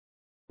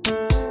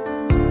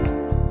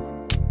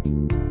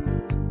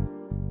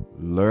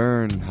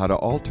Learn how to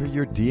alter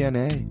your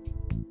DNA.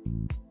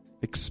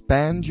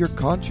 Expand your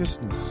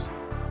consciousness.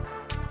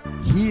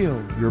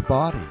 Heal your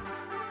body.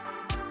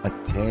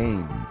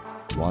 Attain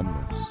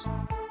oneness.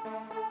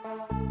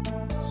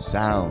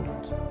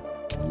 Sound,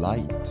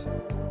 light,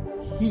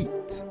 heat,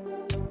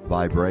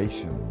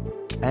 vibration,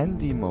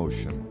 and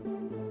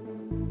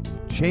emotion.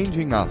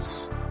 Changing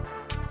us.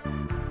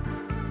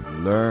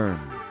 Learn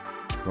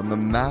from the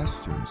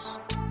masters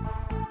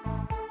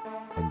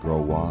and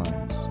grow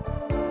wise.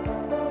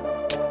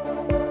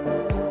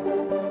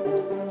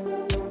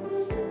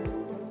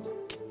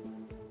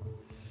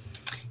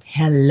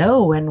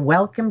 Hello and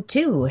welcome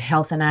to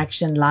Health in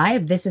Action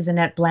Live. This is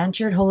Annette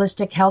Blanchard,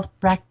 holistic health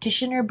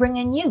practitioner,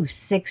 bringing you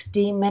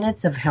 60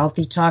 minutes of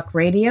healthy talk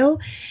radio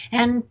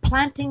and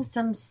planting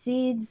some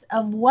seeds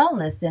of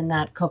wellness in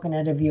that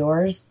coconut of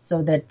yours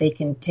so that they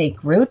can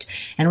take root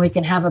and we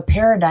can have a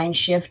paradigm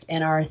shift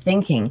in our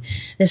thinking.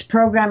 This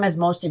program, as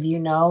most of you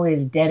know,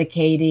 is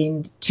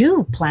dedicated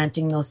to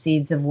planting those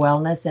seeds of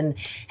wellness and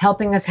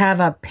helping us have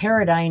a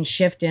paradigm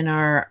shift in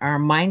our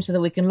mind so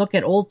that we can look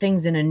at old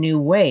things in a new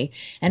way.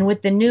 And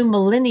with the new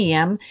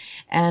millennium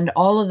and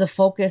all of the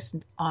focus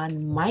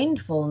on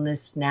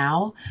mindfulness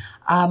now,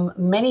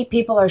 many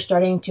people are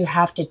starting to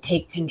have to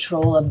take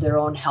control of their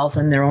own health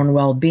and their own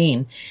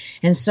well-being.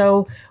 And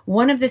so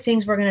one of the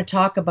things we're going to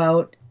talk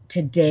about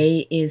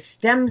today is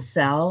stem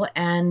cell,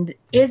 and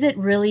is it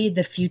really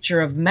the future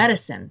of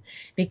medicine?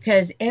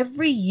 Because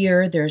every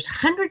year there's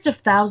hundreds of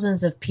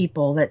thousands of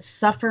people that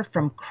suffer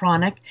from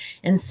chronic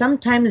and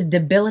sometimes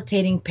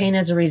debilitating pain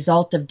as a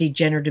result of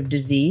degenerative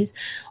disease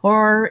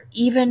or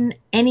even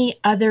any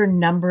other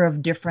number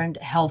of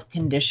different health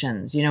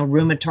conditions,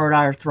 rheumatoid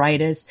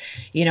arthritis,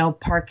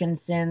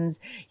 Parkinson's,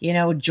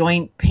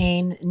 joint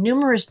pain,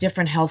 numerous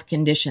different health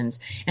conditions.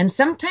 And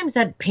sometimes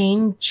that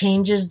pain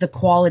changes the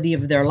quality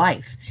of their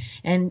life.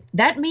 And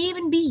that may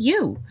even be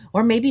you,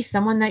 or maybe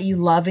someone that you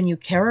love and you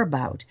care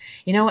about,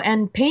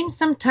 and pain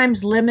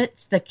sometimes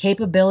limits the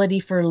capability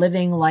for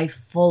living life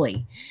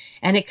fully.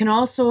 And it can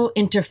also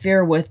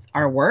interfere with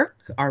our work,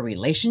 our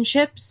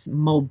relationships,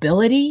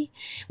 mobility,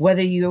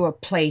 whether you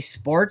play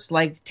sports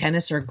like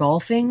tennis or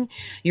golfing,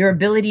 your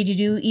ability to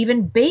do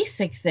even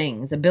basic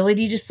things,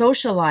 ability to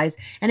socialize.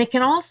 And it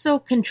can also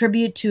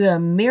contribute to a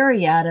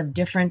myriad of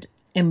different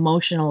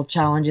emotional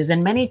challenges.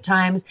 And many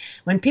times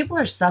when people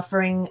are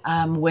suffering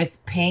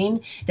with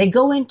pain, they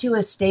go into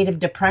a state of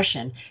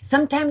depression.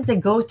 Sometimes they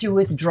go through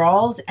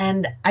withdrawals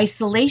and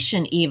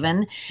isolation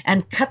even,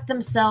 and cut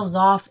themselves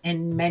off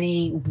in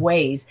many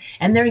ways.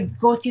 And they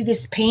go through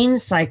this pain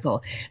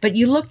cycle. But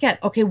you look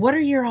at, okay, what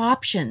are your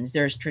options?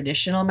 There's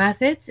traditional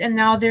methods, and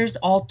now there's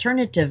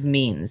alternative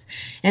means.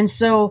 And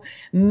so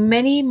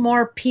many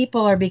more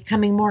people are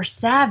becoming more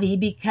savvy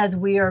because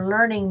we are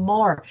learning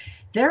more.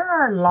 There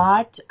are a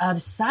lot of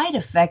side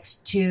effects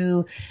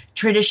to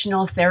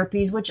traditional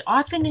therapies, which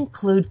often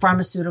include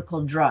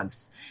pharmaceutical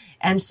drugs.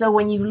 And so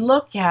when you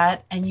look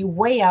at and you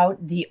weigh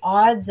out the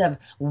odds of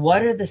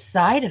what are the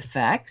side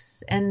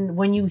effects, and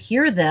when you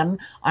hear them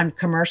on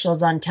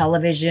commercials on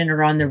television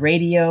or on the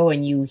radio,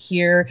 and you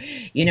hear,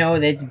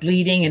 that it's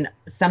bleeding, and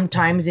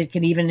sometimes it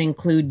can even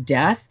include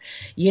death,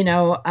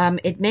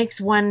 it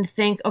makes one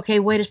think, okay,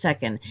 wait a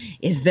second,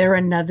 is there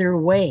another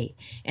way?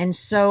 And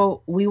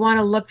so we want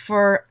to look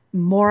for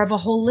more of a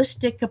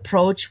holistic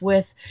approach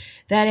with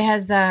that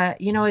has,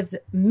 is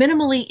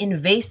minimally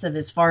invasive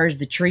as far as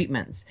the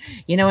treatments,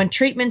 and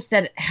treatments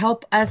that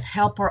help us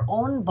help our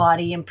own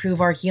body improve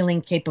our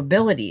healing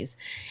capabilities.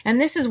 And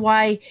this is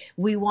why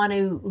we want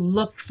to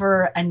look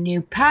for a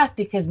new path,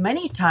 because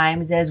many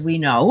times, as we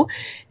know,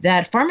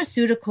 that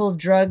pharmaceutical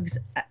drugs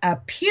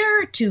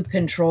appear to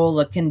control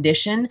a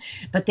condition,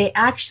 but they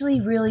actually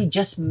really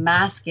just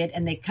mask it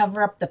and they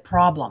cover up the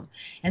problem.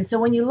 And so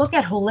when you look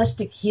at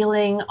holistic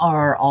healing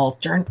or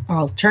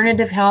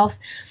alternative health,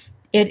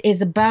 it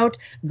is about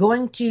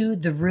going to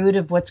the root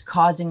of what's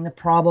causing the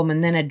problem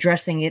and then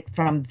addressing it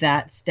from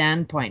that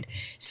standpoint.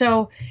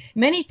 So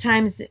many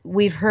times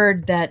we've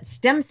heard that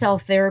stem cell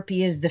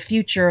therapy is the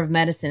future of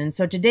medicine. And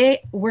so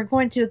today we're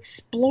going to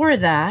explore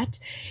that,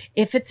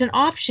 if it's an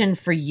option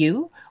for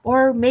you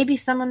or maybe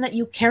someone that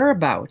you care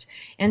about.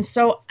 And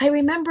so I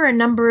remember a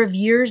number of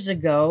years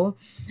ago,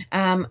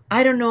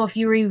 I don't know if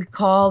you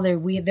recall, there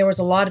was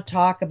a lot of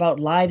talk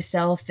about live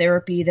cell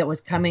therapy that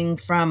was coming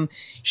from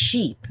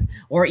sheep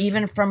or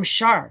even from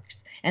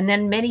sharks. And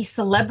then many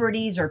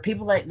celebrities or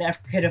people that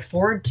could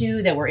afford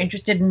to, that were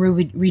interested in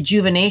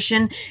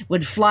rejuvenation,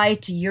 would fly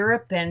to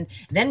Europe and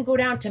then go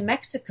down to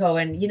Mexico.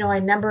 And, a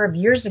number of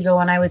years ago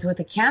when I was with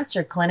a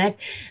cancer clinic,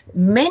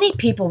 many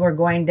people were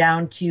going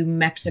down to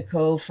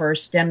Mexico for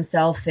stem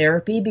cell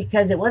therapy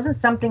because it wasn't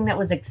something that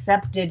was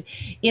accepted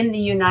in the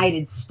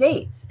United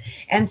States.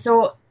 And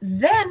so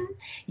then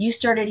you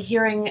started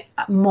hearing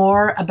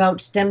more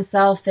about stem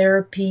cell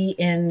therapy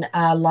in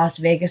Las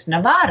Vegas,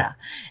 Nevada.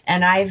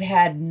 And I've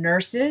had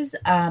nurses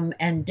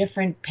and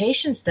different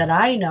patients that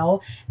I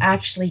know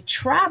actually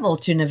travel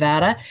to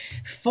Nevada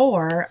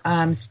for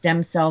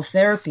stem cell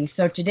therapy.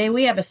 So today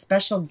we have a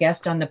special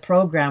guest on the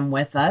program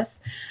with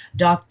us,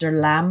 Dr.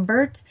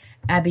 Lambert.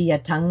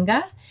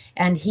 Abeytunge,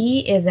 and he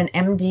is an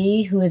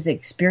MD who is an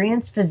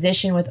experienced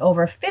physician with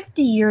over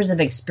 50 years of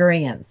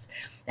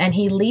experience. And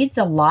he leads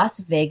a Las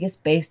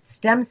Vegas-based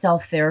stem cell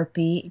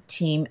therapy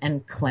team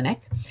and clinic.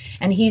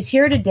 And he's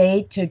here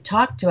today to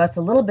talk to us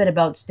a little bit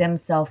about stem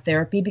cell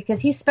therapy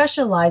because he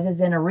specializes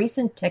in a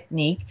recent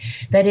technique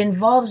that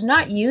involves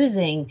not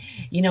using,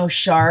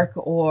 shark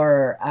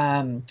or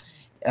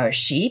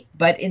sheep,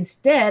 but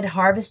instead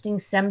harvesting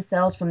stem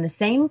cells from the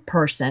same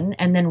person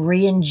and then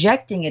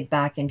re-injecting it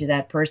back into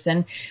that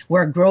person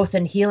where growth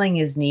and healing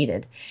is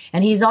needed.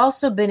 And he's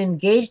also been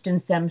engaged in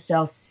stem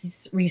cell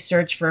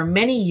research for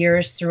many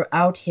years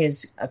throughout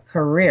his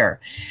career.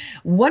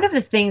 One of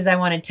the things I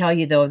want to tell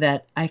you, though,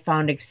 that I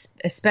found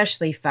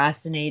especially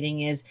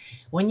fascinating is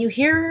when you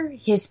hear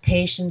his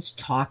patients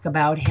talk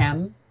about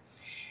him,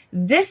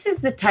 this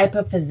is the type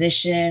of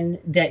physician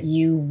that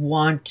you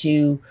want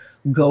to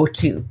go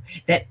to,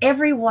 that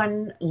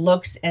everyone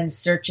looks and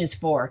searches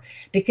for.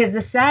 Because the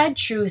sad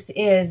truth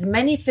is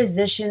many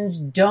physicians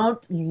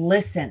don't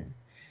listen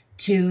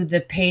to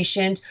the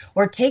patient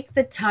or take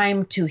the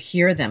time to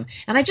hear them.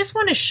 And I just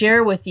want to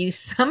share with you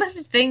some of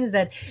the things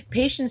that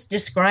patients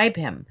describe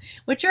him,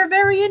 which are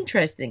very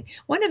interesting.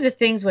 One of the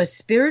things was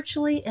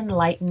spiritually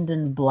enlightened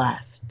and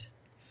blessed,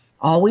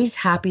 always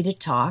happy to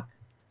talk,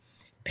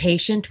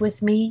 patient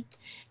with me,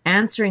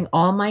 answering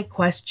all my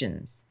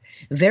questions,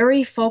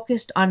 very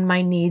focused on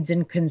my needs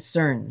and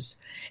concerns,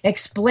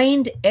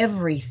 explained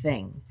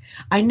everything.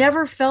 I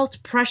never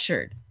felt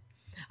pressured.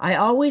 I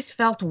always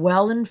felt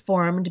well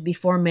informed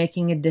before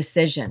making a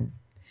decision.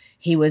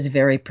 He was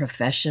very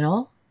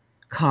professional,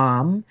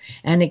 calm,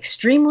 and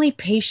extremely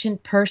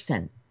patient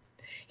person.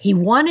 He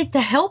wanted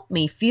to help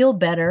me feel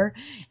better,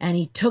 and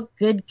he took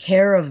good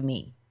care of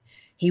me.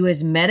 He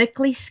was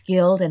medically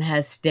skilled and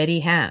has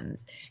steady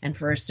hands. And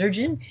for a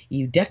surgeon,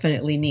 you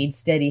definitely need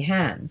steady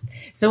hands.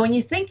 So when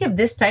you think of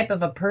this type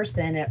of a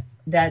person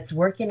that's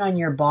working on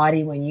your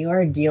body when you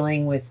are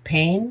dealing with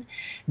pain,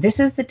 this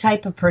is the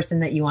type of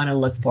person that you want to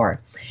look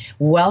for.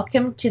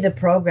 Welcome to the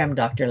program,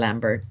 Dr.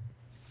 Lambert.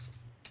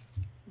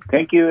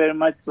 Thank you very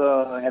much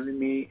for having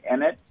me,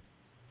 Annette.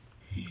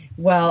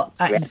 Well,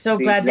 I'm so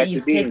glad that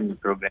you've taken the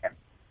program.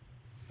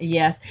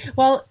 Yes.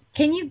 Well,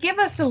 can you give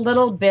us a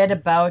little bit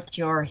about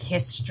your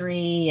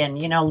history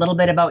and, a little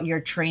bit about your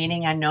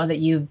training? I know that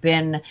you've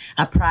been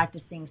a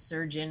practicing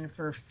surgeon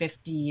for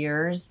 50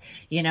 years,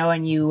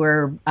 and you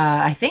were,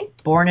 I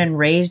think, born and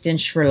raised in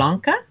Sri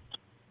Lanka?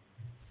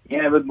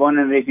 Yeah, I was born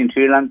and raised in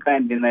Sri Lanka,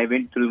 and then I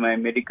went through my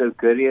medical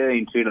career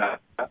in Sri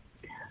Lanka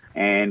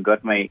and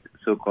got my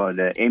so-called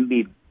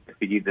MD,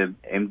 which is the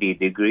MD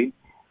degree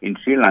in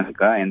Sri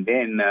Lanka. And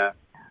then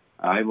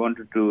I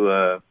wanted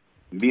to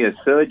be a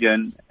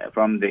surgeon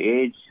from the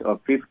age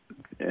of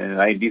 15.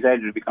 I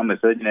decided to become a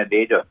surgeon at the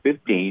age of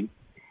 15,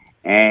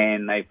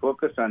 and I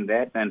focused on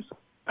that. And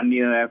 1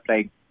 year after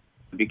I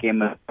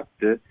became a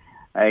doctor,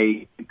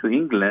 I went to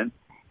England,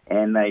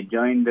 and I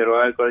joined the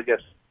Royal College of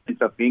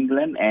Surgeons of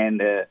England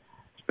and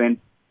spent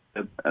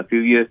a few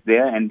years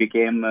there and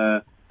became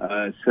a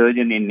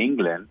surgeon in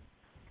England.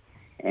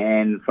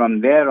 And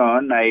from there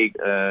on,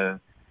 I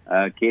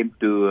came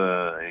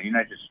to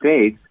United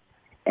States.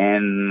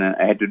 And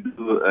I had to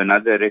do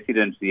another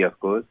residency, of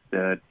course,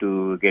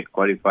 to get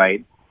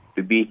qualified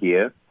to be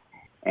here.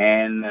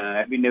 And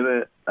I've been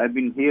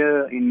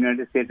here in the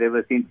United States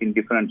ever since in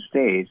different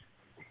states.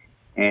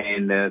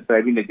 And so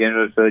I've been a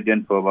general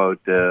surgeon for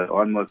about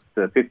almost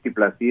 50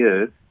 plus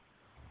years.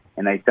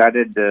 And I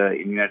started in the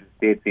United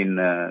States in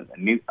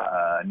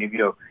New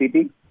York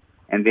City,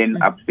 and then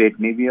upstate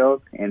New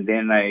York. And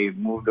then I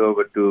moved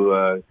over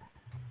to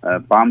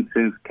Palm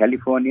Springs,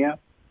 California.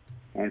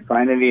 And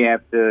finally,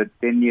 after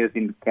 10 years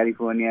in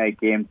California, I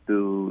came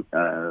to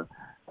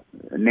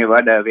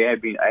Nevada, where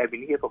I have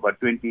been here for about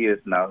 20 years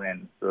now,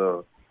 and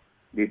so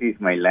this is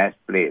my last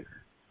place.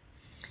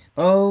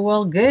 Oh,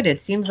 well, good.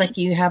 It seems like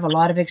you have a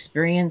lot of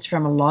experience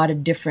from a lot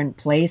of different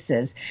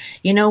places.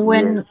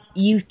 When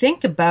you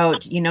think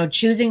about,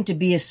 choosing to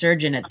be a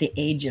surgeon at the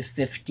age of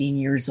 15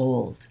 years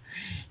old,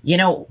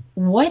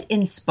 what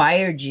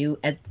inspired you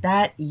at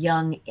that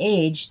young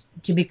age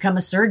to become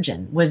a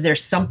surgeon? Was there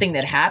something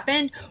that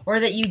happened, or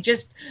that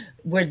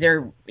was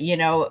there,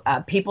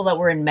 people that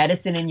were in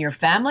medicine in your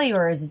family,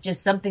 or is it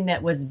just something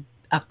that was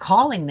a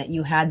calling that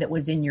you had that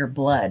was in your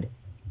blood?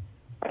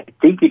 I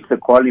think it's a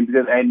calling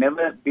because I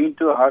never been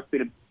to a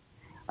hospital.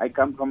 I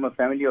come from a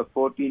family of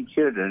 14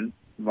 children,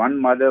 one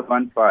mother,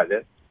 one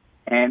father,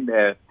 and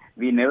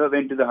we never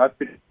went to the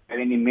hospital for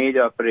any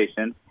major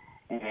operations.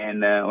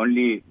 And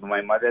only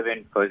my mother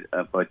went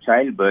for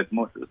childbirth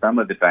some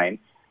of the time.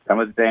 Some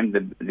of the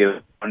time they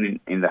were born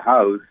in the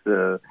house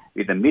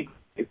with a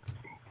midwife,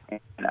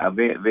 and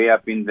way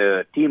up in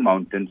the Tea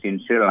Mountains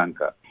in Sri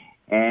Lanka.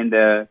 And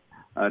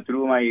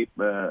through my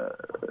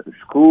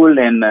school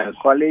and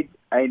college,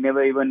 I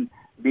never even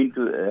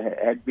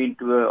had been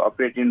to an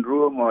operating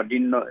room or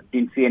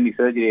didn't see any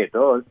surgery at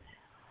all.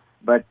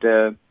 But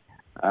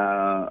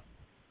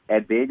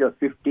at the age of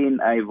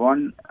 15, I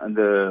won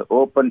the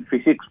Open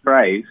Physics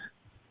Prize,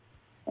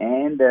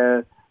 and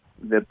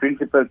the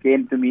principal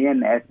came to me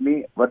and asked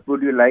me, what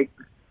would you like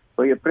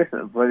for your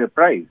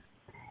prize?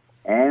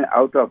 And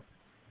out of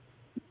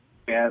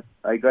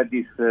I got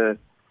this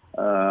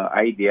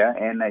idea,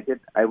 and I said,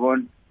 I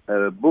want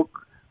a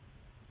book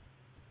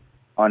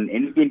on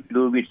anything to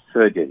do with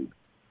surgery.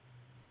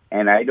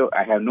 And I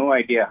have no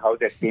idea how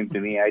that came to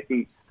me. I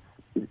think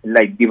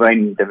like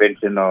divine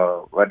intervention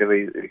or whatever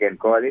you can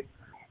call it.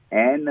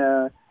 And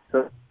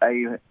so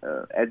I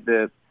at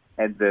the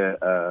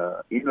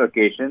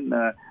invocation,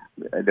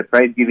 the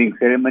prize giving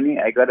ceremony,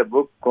 I got a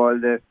book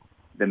called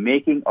The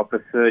Making of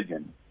a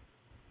Surgeon.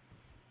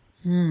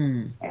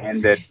 And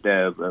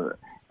the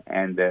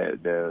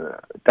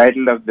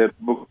title of the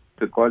book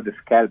is called The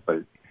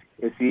Scalpel,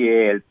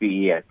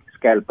 SCALPEL,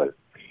 Scalpel.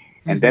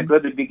 And that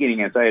was the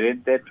beginning. And so I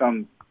read that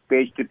from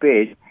page to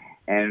page,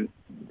 and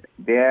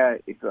there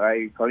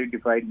I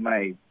solidified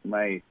my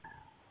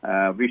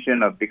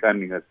vision of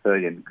becoming a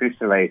surgeon,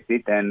 crystallized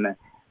it, and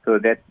so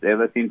that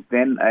ever since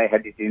then I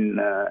had it in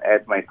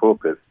as my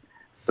focus.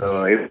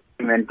 So it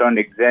went on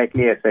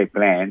exactly as I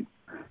planned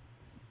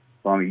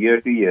from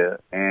year to year,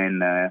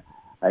 and I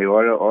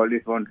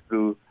always wanted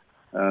to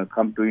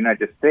come to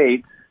United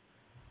States,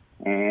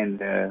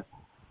 and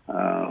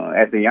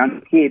as a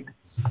young kid,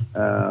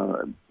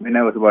 when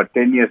I was about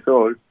 10 years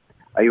old,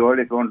 I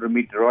always wanted to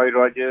meet Roy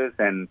Rogers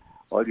and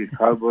all these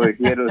cowboy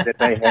heroes that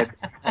I had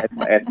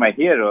as my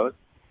heroes.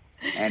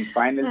 And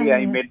finally,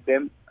 I met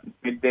them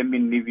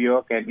in New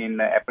York and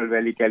in Apple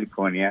Valley,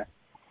 California.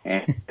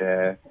 And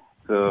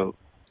so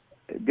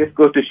this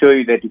goes to show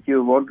you that if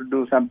you want to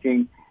do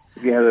something,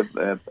 if you have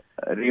a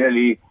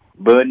really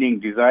burning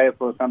desire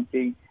for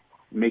something,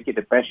 make it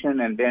a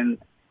passion, and then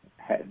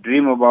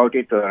dream about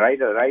it, or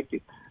write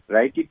it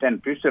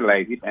and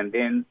crystallize it, and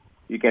then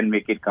you can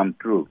make it come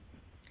true.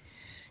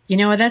 You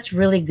know, that's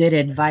really good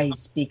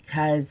advice,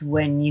 because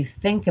when you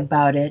think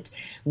about it,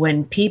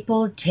 when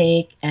people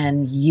take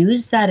and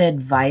use that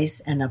advice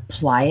and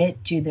apply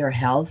it to their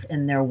health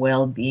and their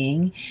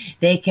well-being,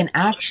 they can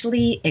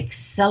actually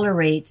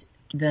accelerate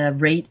the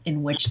rate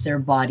in which their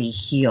body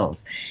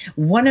heals.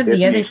 One of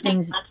the other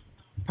things,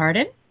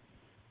 pardon?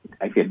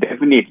 I said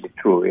definitely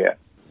true, yeah.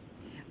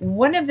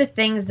 One of the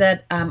things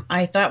that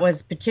I thought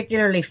was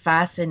particularly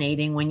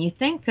fascinating when you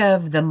think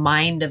of the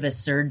mind of a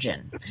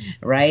surgeon,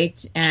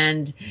 right?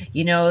 And,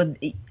 you know,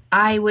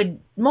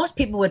 most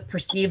people would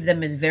perceive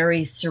them as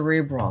very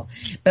cerebral.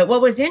 But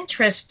what was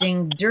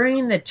interesting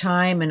during the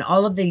time and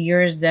all of the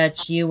years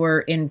that you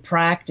were in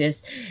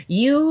practice,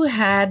 you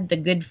had the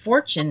good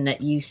fortune,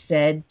 that you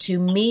said, to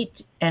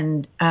meet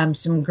and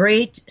some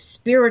great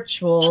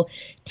spiritual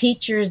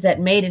teachers that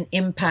made an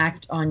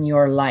impact on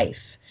your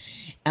life.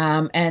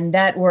 And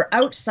that were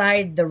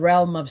outside the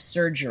realm of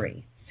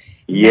surgery.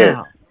 Yes.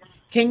 Now,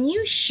 can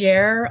you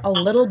share a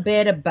little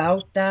bit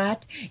about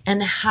that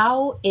and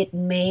how it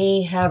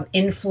may have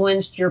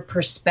influenced your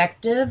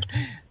perspective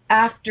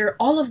after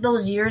all of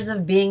those years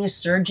of being a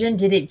surgeon?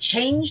 Did it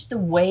change the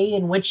way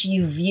in which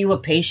you view a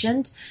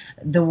patient,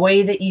 the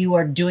way that you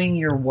are doing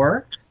your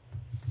work?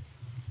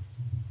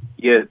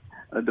 Yes.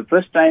 The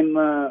first time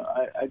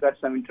I got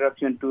some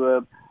introduction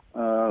to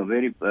a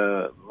very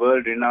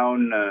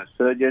world-renowned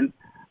surgeon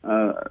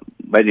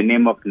by the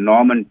name of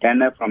Norman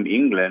Tanner from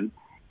England.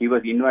 He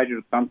was invited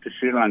to come to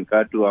Sri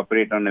Lanka to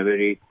operate on a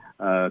very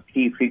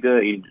key figure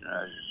in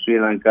Sri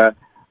Lanka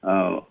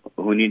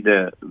who need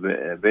a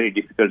very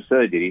difficult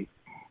surgery.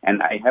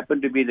 And I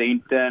happened to be the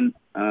intern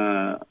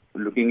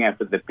looking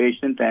after the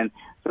patient, and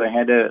so I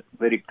had a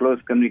very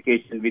close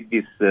communication with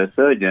this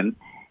surgeon.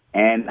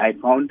 And I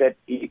found that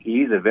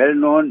he is a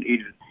well-known,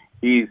 he's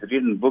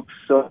written books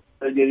on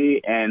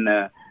surgery, and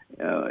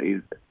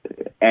he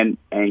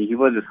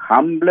was the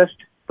humblest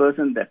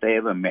person that I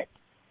ever met.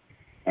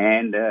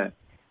 And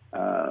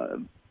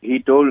he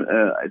told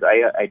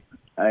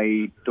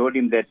I told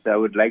him that I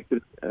would like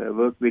to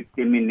work with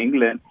him in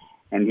England,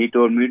 and he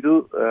told me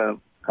to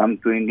come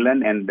to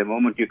England, and the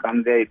moment you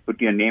come there,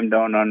 put your name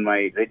down on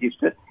my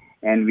register,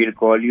 and we'll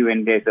call you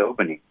when there's an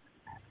opening.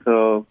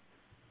 So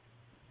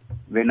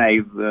when I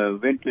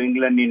went to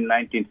England in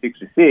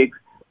 1966,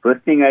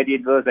 first thing I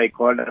did was I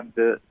called up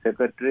the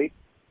secretary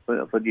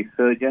for the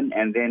surgeon,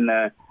 and then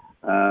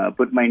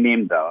put my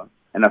name down.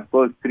 And of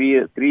course,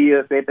 3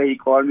 years later, he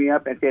called me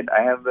up and said,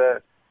 "I have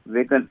a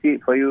vacancy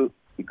for you.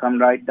 You come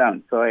right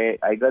down." So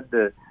I got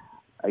the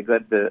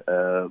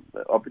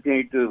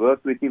opportunity to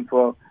work with him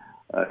for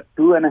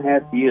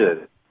 2.5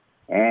 years,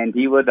 and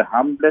he was the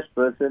humblest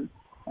person,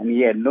 and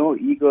he had no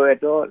ego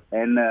at all.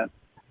 And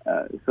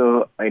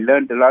so I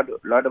learned a lot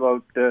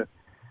about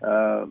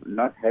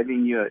not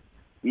having your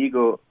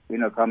ego,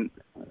 come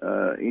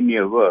in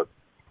your work,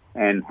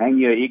 and hang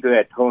your ego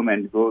at home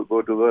and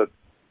go to work,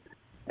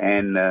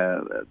 and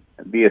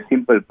be a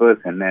simple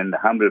person and a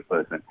humble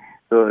person.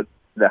 So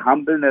the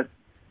humbleness,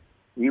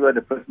 he was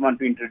the first one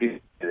to introduce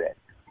me to that.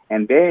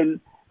 And then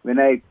when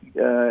I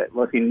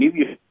was in New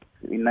York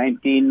in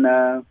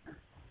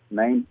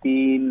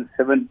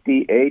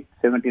 1978,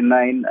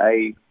 79,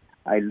 I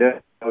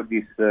learned about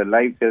this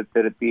live cell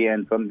therapy,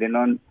 and from then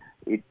on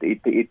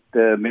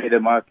made a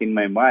mark in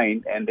my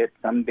mind, and that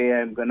someday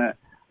I'm gonna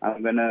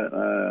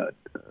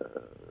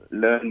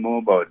learn more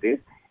about this.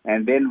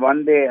 And then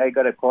one day I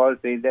got a call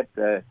saying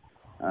that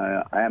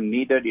I am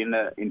needed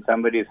in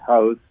somebody's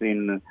house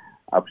in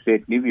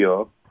upstate New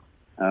York,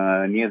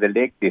 near the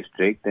Lake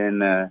District,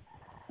 and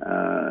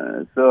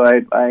so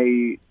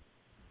I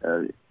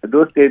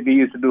those days we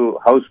used to do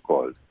house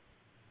calls,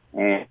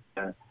 and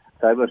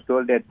so I was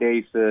told that there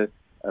is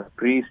a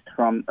priest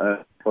from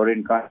a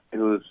foreign country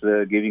who's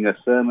giving a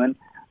sermon,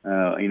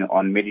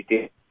 on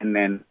meditation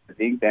and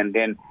things, and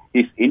then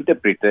his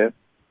interpreter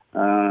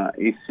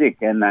is sick,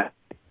 and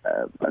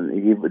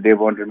they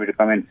wanted me to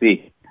come and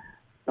see.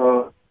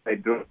 So I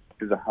drove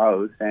to the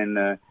house,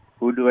 and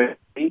who do I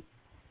see?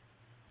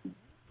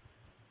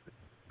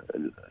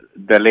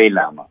 Dalai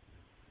Lama.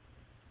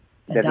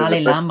 The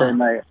Dalai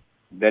Lama.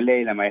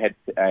 Dalai Lama.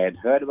 I had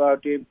heard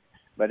about him,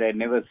 but I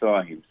never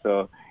saw him.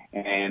 So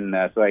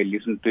I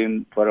listened to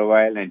him for a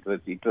while, and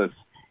it was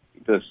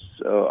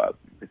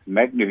it's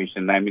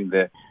magnificent. I mean,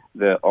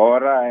 the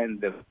aura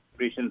and the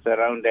vibrations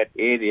around that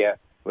area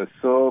was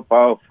so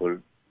powerful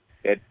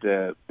that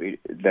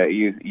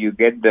you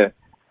get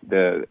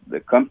the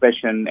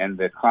compassion and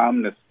the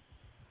calmness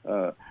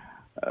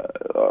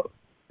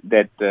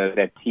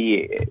that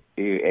he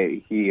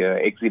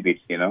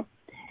exhibits,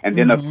 And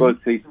then, of course,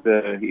 his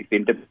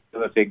interpreter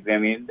was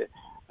examined,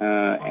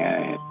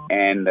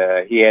 and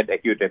he had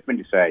acute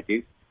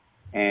appendicitis.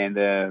 And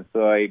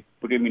so I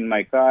put him in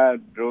my car,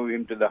 drove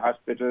him to the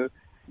hospital,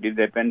 did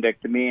the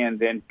appendectomy, and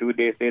then 2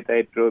 days later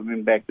I drove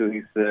him back to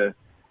his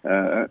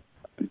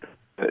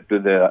to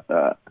the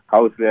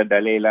house where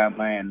Dalai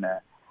Lama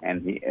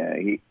and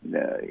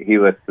he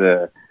was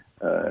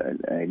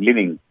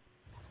living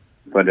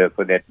for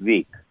that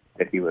week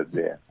that he was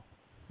there.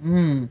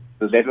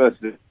 So that was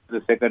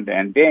the second.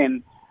 And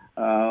then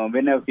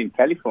when I was in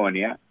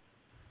California,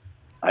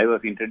 I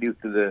was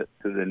introduced to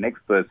the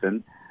next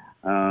person,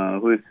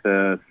 who is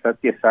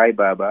Satya Sai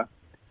Baba.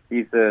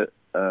 He's a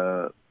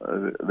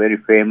very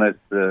famous.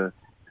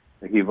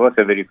 He was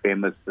a very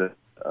famous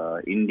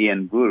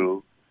Indian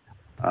guru,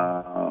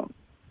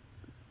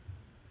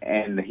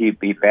 and he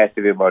passed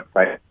away about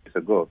 5 years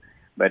ago.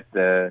 But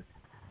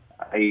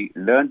I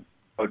learned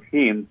about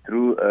him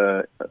through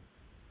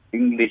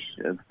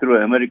through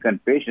an American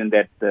patient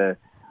that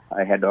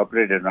I had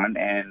operated on,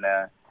 and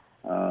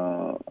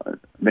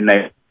when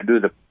I do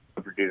the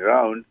property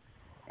round,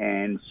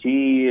 and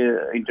she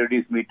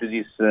introduced me to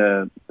this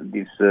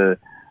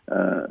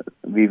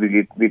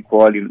we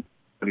call him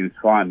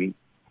Swami,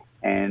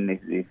 and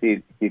he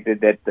said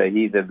that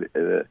he's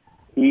a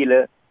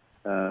healer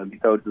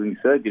without doing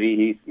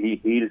surgery. He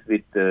heals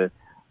with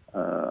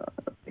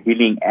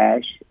healing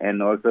ash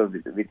and also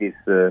with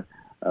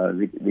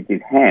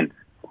his hands.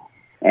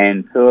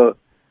 And so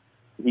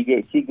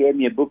she gave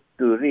me a book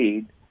to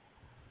read,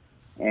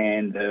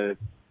 and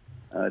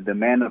The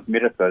Man of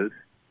Miracles,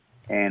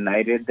 and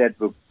I read that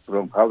book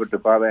from cover to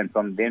cover, and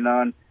from then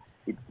on,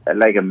 it's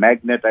like a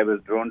magnet. I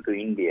was drawn to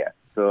India.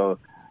 So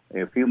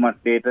a few months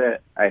later,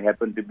 I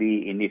happened to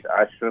be in his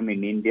ashram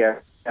in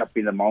India, up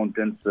in the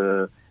mountains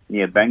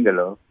near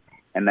Bangalore,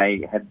 and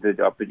I had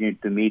the opportunity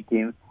to meet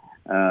him.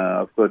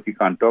 Of course, you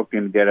can't talk to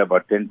him. There are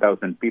about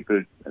 10,000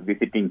 people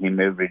visiting him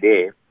every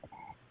day.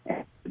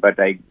 But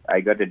I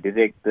got a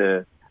direct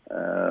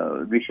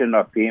vision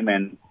of him,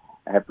 and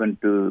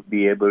happened to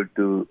be able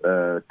to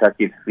touch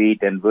his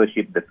feet and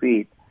worship the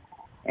feet.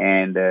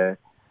 And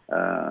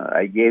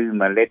I gave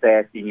him a letter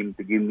asking him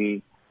to give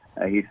me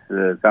his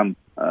some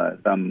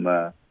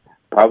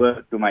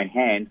power to my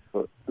hands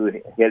to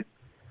help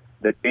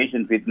the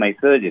patient with my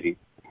surgery.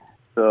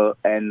 So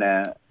and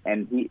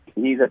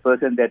he's a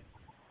person that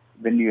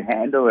when you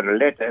hand over a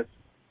letter,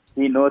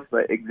 he knows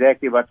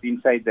exactly what's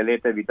inside the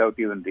letter without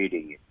even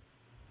reading it.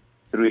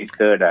 Through his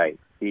third eye,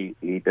 he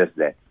does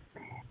that.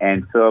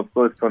 And so, of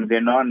course, from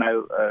then on,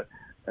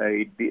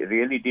 it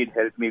really did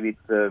help me with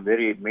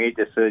very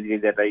major surgery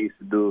that I used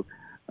to do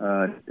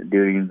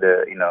during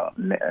the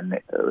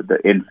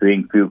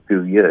ensuing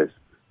few years.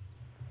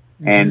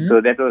 Mm-hmm. And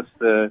so that was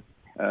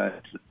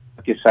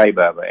Sai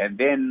Baba. And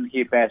then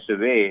he passed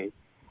away.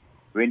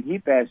 When he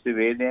passed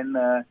away, then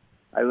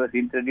I was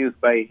introduced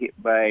by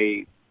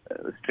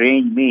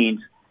strange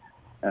means,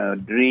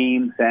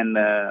 dreams and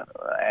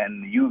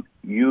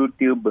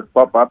YouTube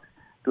pop-ups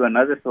to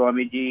another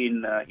Swamiji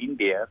in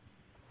India,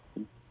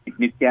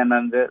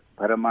 Nityananda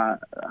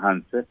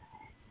Paramahansa.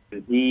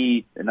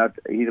 He's about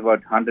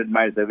 100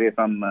 miles away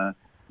from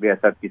where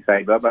Satya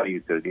Sai Baba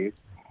used to live.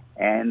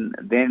 And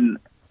then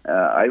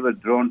I was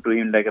drawn to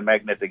him like a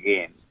magnet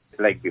again,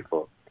 like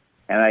before.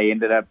 And I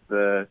ended up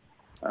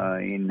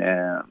in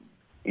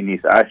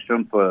his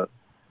ashram for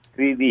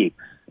 3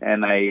 weeks.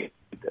 And I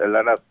did a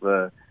lot of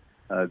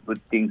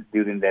good things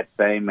during that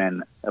time,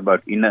 and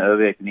about inner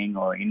awakening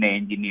or inner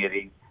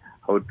engineering,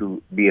 how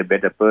to be a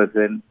better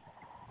person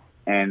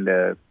and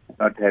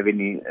not have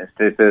any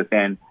stresses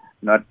and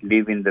not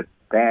live in the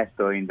past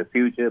or in the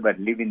future, but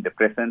live in the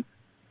present.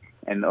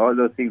 And all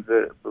those things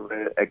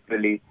were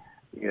actually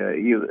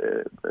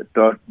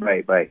taught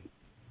by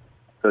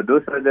So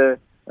those are the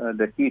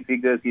key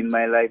figures in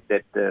my life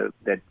that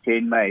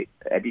changed my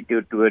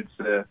attitude towards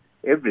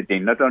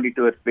everything, not only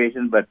towards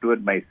patients, but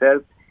towards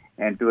myself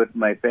and towards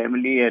my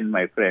family and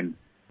my friends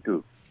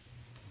too.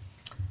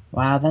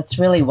 Wow, that's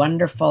really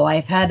wonderful.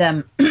 I've had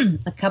a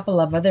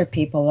couple of other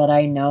people that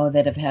I know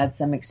that have had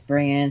some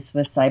experience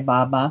with Sai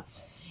Baba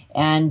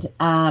and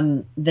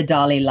the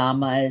Dalai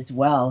Lama as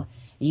well.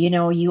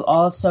 You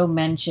also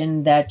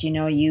mentioned that, you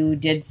met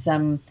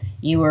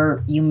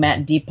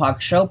Deepak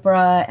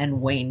Chopra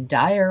and Wayne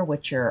Dyer,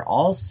 which are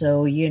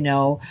also,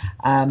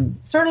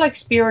 sort of like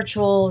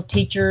spiritual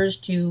teachers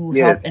to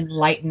help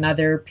enlighten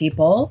other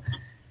people.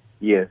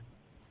 Yes.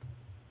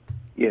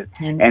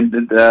 And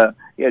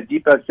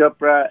Deepak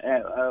Chopra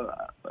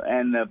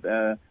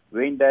and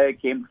Wayne Dyer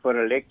came for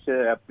a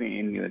lecture up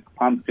in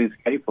Palm Springs,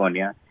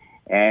 California,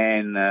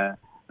 and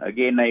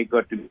again I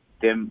got to meet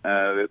them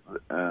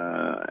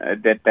at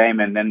that time,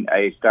 and then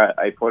I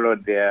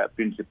followed their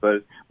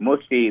principles,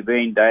 mostly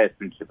Wayne Dyer's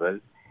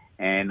principles,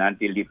 and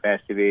until he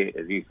passed away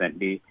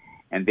recently.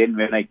 And then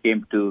when I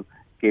came to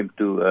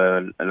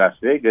Las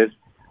Vegas,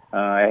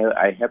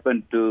 I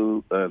happened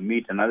to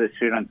meet another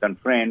Sri Lankan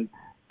friend,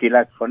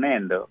 Tilak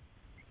Fernando,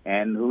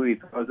 and who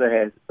also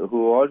has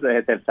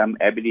some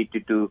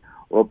ability to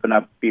open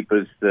up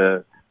people's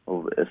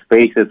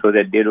spaces so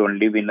that they don't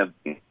live in a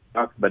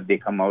box, but they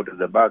come out of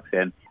the box,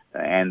 and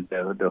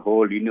the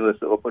whole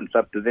universe opens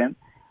up to them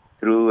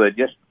through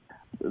just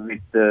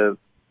with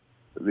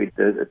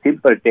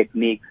simple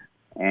techniques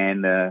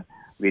and done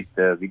with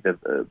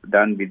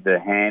the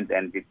hands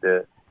and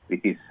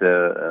with his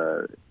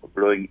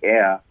blowing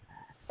air,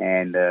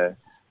 and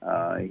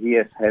he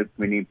has helped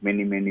many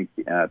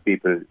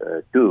people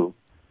too,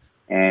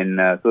 and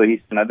so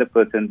he's another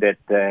person that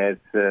has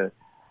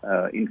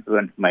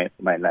influenced my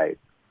life.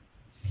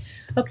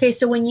 Okay,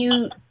 so when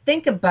you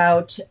think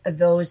about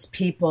those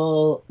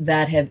people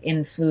that have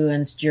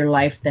influenced your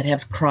life, that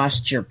have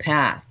crossed your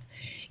path,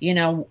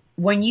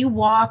 when you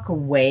walk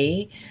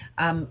away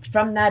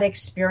from that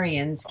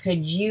experience,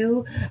 could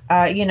you,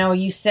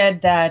 you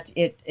said that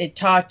it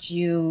taught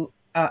you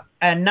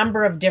a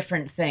number of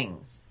different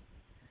things.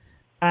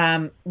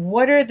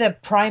 What are the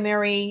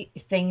primary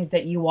things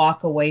that you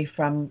walk away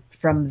from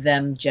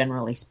them,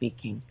 generally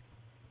speaking?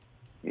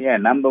 Yeah,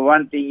 number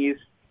one thing is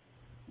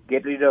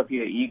get rid of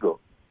your ego.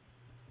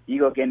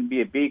 Ego can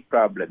be a big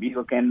problem.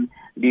 Ego can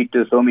lead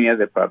to so many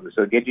other problems.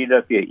 So get rid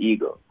of your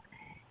ego.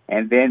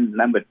 And then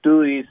number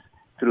two is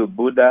through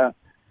Buddha.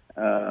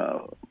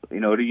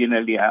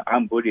 Originally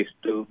I'm Buddhist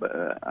too.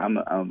 I'm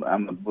a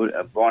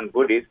born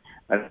Buddhist,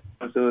 but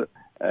also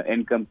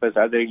encompass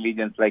other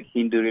religions like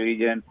Hindu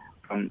religion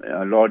from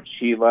Lord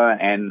Shiva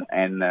and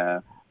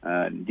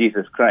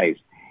Jesus Christ.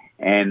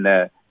 And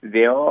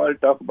they all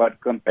talk about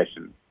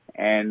compassion.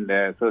 And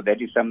so that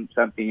is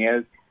something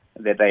else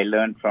that I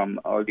learned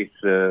from all these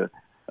the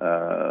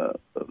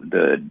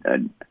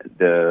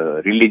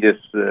religious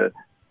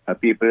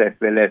people, as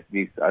well as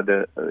these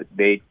other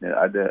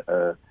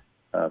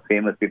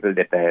famous people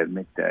that I have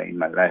met in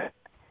my life.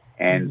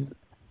 And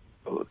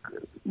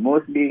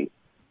mostly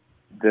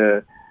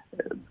the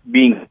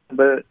being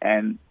humble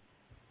and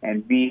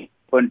be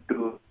open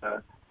to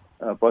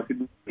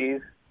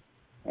possibilities,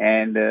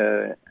 and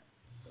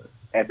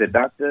as a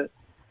doctor,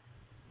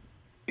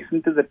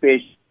 listen to the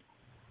patient.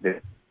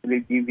 They will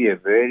give you a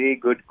very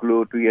good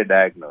clue to your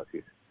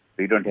diagnosis.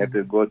 So you don't have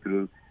to go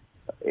through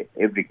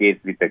every case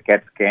with a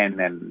CAT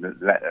scan. And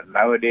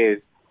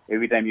nowadays,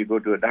 every time you go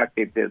to a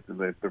doctor, if there's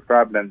a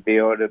problem, they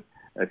order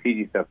a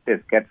series of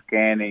tests, CAT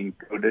scan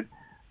included,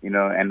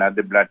 and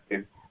other blood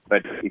tests.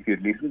 But if you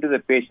listen to the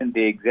patient,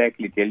 they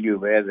exactly tell you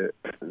where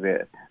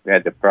the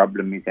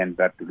problem is and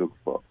what to look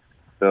for.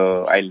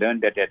 So I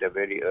learned that at a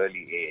very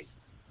early age.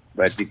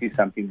 But this is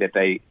something that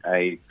I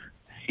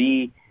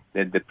see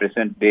that the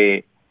present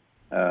day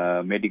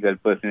medical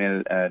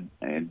personnel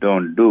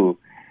don't do,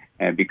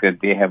 because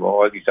they have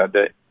all these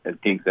other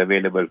things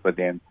available for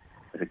them,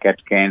 the CAT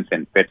scans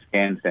and PET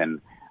scans and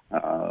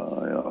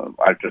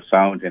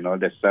ultrasounds and all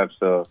that stuff.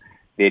 So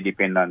they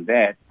depend on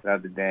that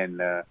rather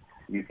than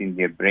using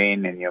their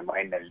brain and your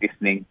mind and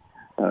listening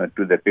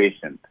to the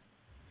patient.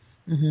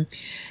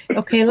 Mm-hmm.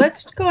 Okay,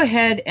 let's go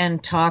ahead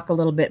and talk a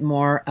little bit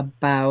more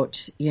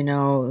about,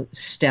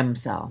 stem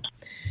cell.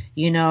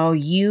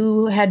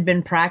 You had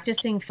been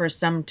practicing for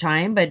some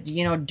time, but,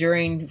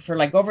 for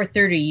like over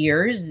 30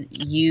 years,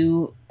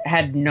 you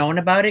had known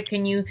about it.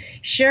 Can you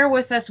share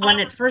with us when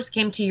it first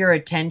came to your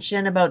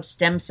attention about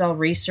stem cell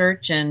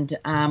research and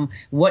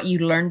what you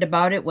learned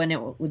about it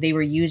when they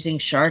were using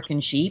shark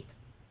and sheep?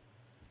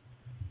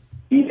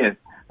 Yes.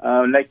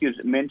 Like you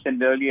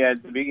mentioned earlier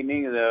at the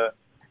beginning, in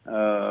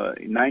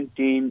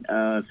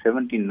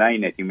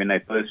 1979, I think, when I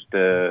first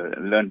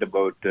learned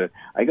about,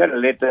 I got a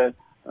letter,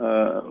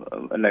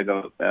 like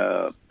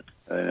a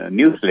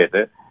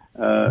newsletter,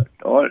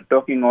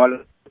 talking all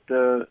about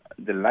the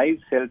live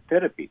cell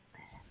therapy.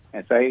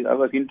 And so I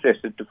was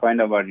interested to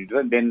find out what it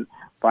was. Then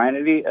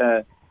finally,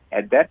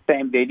 at that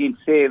time, they didn't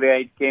say where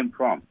it came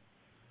from.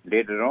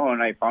 Later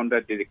on, I found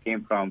out that it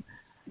came from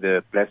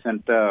the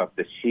placenta of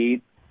the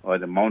sheep or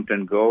the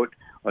mountain goat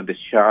or the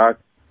shark.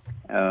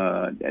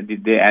 And they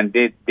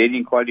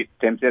didn't call it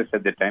stem cells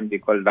at the time. They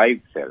called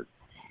live cells.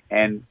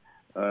 And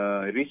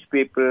rich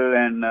people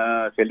and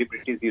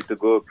celebrities used to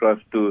go across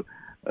to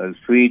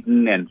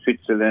Sweden and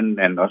Switzerland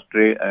and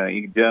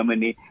Australia,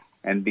 Germany,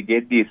 and they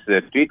get these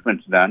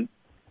treatments done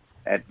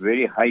at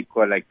very high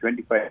cost, like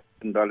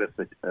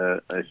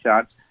 $25,000 a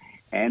shot.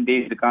 And they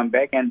used to come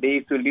back and they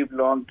used to live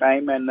long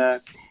time, and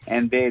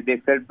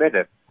they felt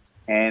better.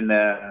 And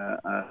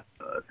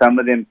some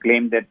of them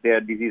claimed that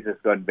their diseases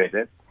got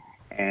better.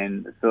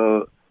 And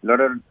so a lot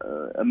of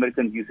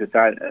Americans used to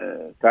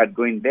start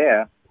going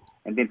there.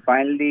 And then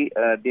finally,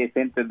 they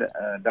sent the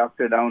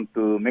doctor down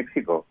to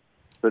Mexico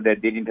so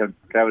that they didn't have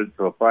to travel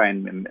so far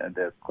and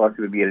the cost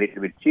would be a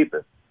little bit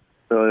cheaper.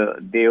 So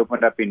they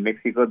opened up in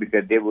Mexico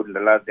because they wouldn't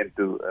allow them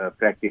to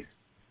practice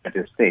at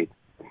a state.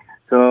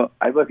 So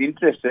I was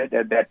interested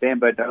at that time,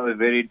 but I was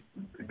very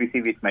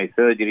busy with my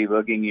surgery,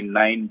 working in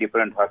 9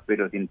 different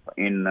hospitals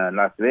in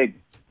Las Vegas.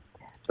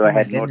 So I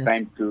had no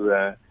time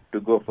to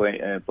go for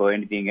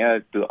anything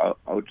else to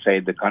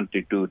outside the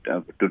country to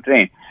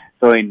train.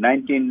 So in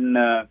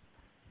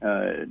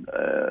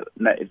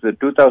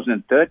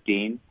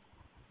 2013,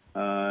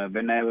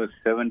 when I was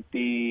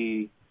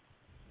 72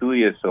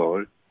 years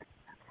old,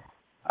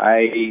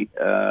 I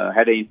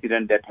had an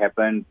incident that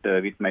happened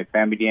with my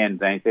family,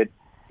 and I said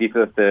this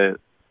was the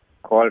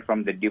call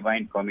from the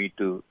divine for me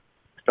to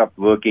stop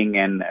working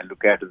and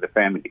look after the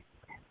family.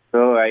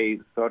 So I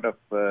sort of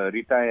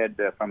retired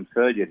from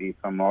surgery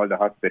from all the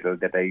hospitals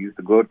that I used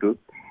to go to,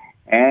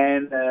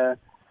 and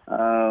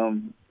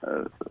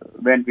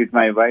went with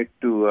my wife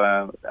to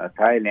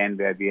Thailand,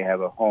 where we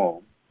have a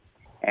home.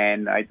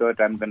 And I thought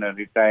I'm going to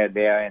retire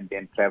there and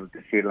then travel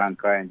to Sri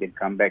Lanka and then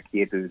come back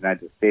here to the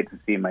United States to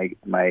see my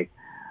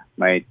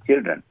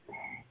children.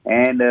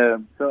 And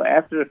so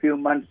after a few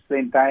months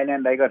in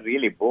Thailand, I got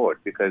really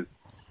bored because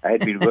I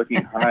had been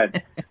working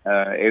hard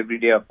every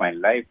day of my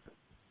life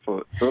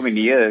for so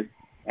many years.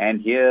 And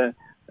here,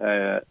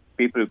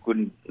 people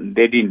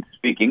they didn't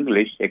speak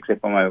English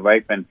except for my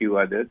wife and few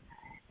others.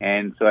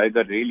 And so I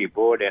got really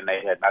bored and I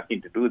had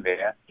nothing to do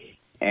there.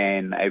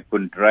 And I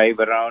couldn't drive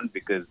around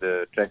because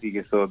the traffic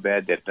is so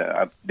bad that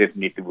I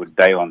definitely would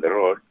die on the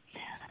road.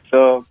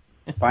 So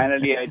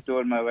finally, I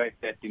told my wife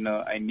that,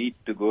 I need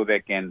to go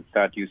back and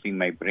start using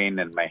my brain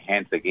and my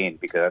hands again,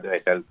 because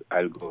otherwise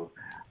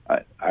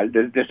I'll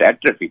just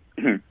atrophy.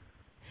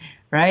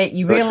 Right.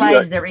 You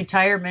realize that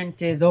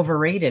retirement is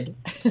overrated.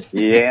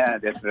 Yeah,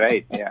 that's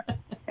right. Yeah.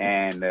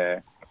 And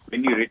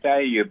when you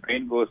retire, your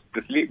brain goes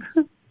to sleep.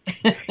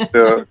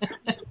 So,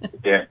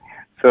 yeah.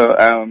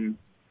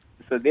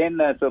 So then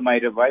my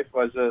wife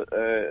also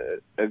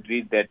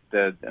agreed that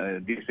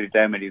this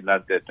retirement is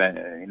not the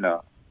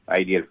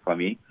ideal for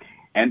me.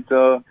 And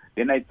so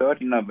then I thought,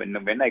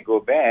 when I go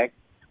back,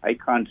 I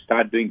can't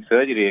start doing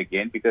surgery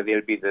again because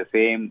it'll be the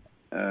same.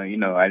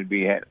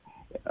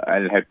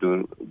 I'll have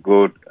to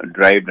go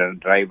drive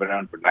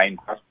around to 9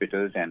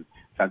 hospitals and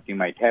something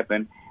might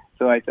happen.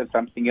 So I thought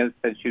something else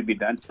that should be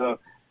done. So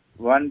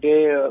one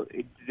day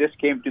it just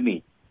came to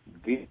me.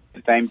 This is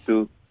the time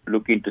to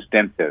look into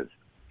stem cells.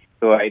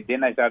 So I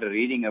started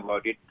reading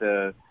about it,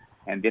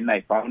 and then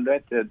I found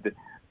that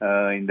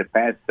in the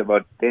past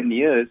about 10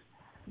 years,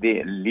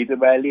 they little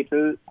by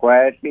little,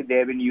 quietly, they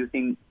have been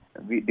using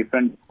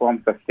different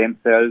forms of stem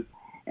cells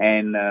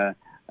and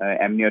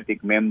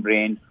amniotic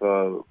membranes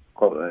for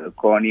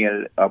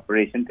corneal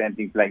operations and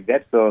things like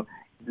that. So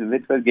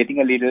this was getting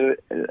a little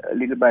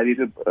by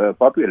little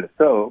popular.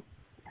 So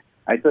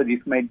I thought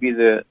this might be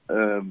the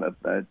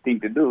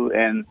thing to do,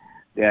 and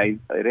I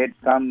read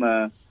some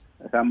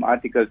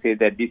articles say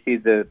that this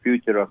is the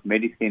future of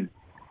medicine,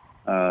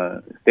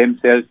 stem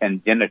cells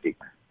and genetic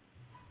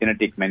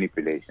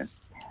manipulation.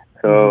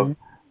 So,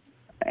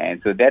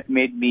 and so that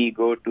made me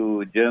go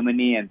to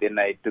Germany, and then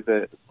I took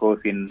a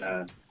course in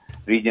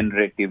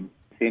regenerative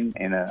medicine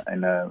in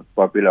a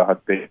popular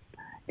hospital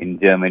in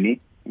Germany,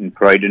 in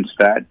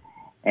Freudenstadt.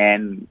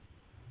 And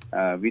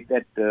with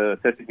that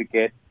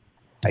certificate,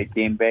 I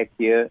came back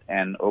here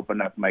and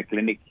opened up my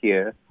clinic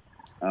here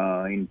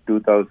in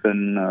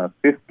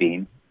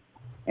 2015.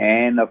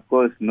 And of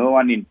course, no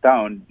one in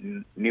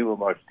town knew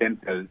about stem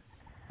cells,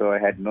 so I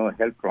had no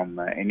help from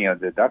any of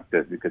the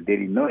doctors because they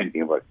didn't know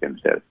anything about stem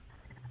cells.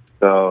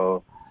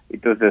 So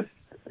it was a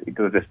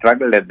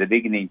struggle at the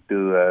beginning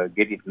to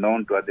get it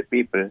known to other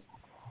people,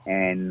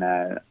 and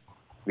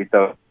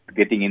without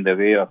getting in the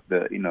way of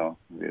the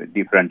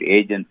different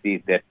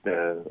agencies that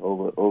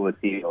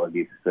oversee all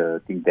these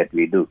things that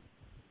we do.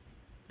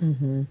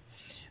 Mm-hmm.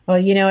 Well,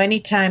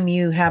 anytime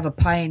you have a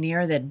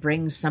pioneer that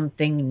brings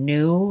something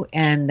new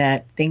and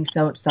that thinks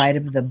outside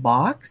of the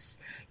box,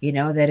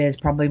 that is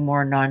probably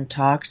more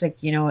non-toxic,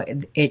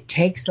 it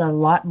takes a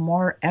lot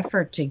more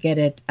effort to get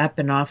it up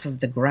and off of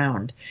the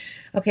ground.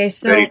 Okay,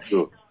 so very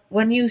true.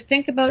 When you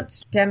think about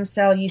stem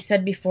cell, you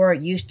said before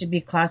it used to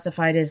be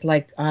classified as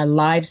like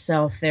live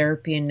cell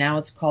therapy, and now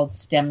it's called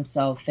stem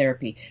cell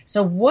therapy.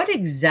 So what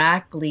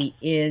exactly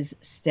is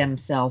stem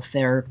cell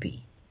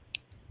therapy?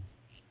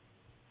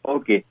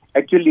 Okay.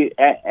 Actually,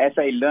 as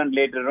I learned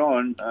later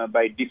on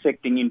by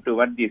dissecting into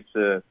what this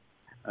live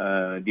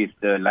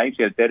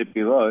cell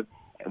therapy was,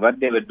 what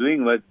they were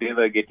doing was they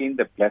were getting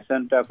the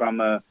placenta from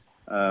a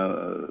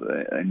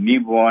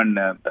newborn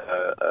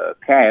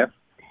calf,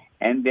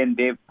 and then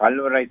they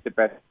pulverize the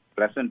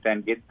placenta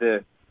and get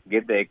the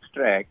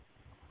extract,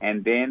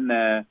 and then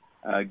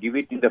give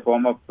it in the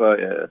form of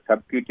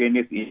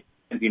subcutaneous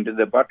into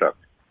the buttocks.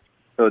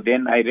 So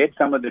then I read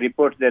some of the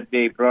reports that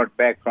they brought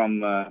back from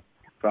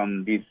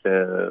these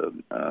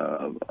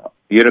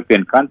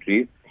European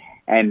countries,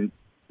 and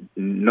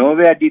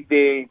nowhere did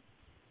they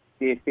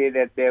say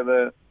that there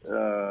were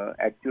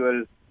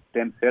actual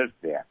stem cells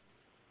there.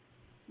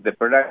 The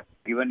product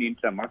given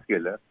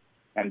intramuscular,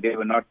 and they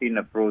were not in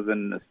a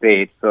frozen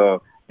state,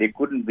 so they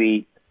couldn't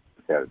be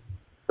cells.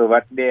 So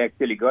what they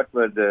actually got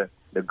were the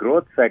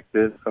growth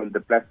factors from the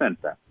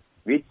placenta,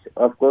 which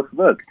of course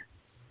worked,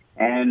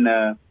 and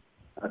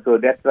so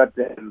that's what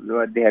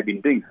they have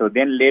been doing. So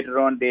then later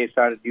on they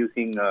started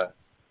using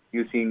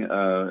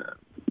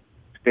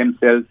stem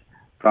cells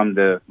from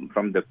the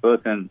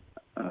person's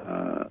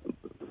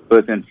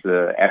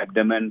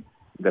abdomen.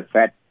 The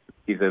fat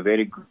is a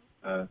very good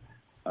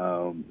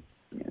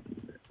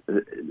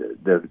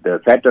the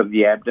fat of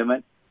the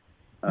abdomen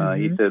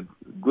is a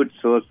good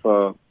source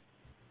for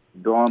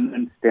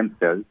dormant stem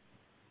cells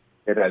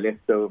that are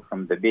left over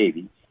from the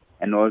baby,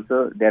 and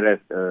also there are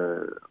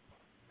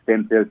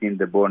stem cells in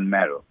the bone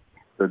marrow.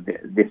 So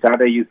they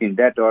started using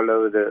that all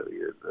over the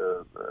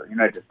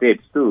United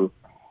States too,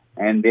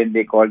 and then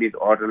they called it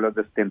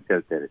autologous stem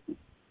cell therapy.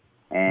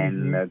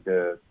 And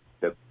the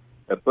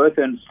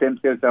person's stem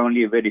cells are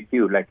only very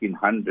few, like in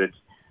hundreds,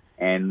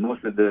 and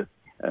most of the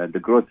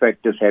growth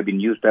factors have been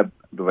used up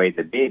by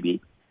the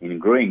baby in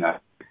growing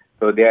up.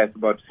 So there's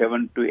about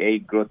 7 to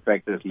 8 growth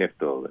factors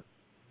left over.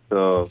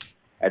 So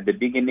at the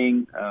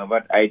beginning,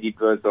 what I did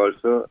was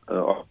also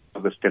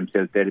autologous stem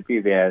cell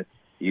therapy, where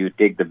you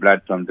take the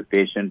blood from the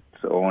patient's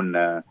own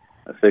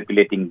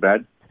circulating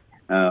blood,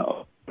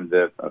 from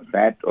the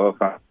fat or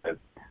from the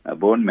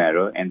bone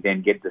marrow, and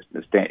then get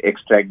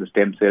extract the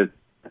stem cells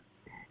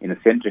in a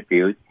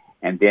centrifuge,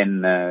 and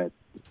then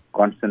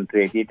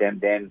concentrate it,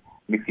 and then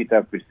mix it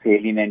up with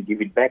saline and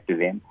give it back to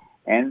them.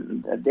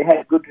 And they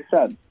had good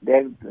results. They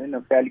had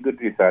fairly good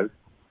results,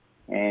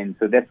 and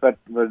so that's what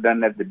was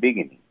done at the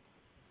beginning.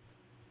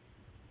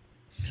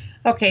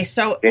 Okay,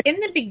 so in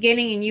the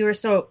beginning, and you were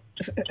so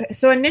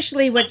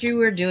initially what you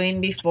were doing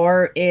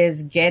before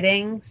is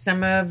getting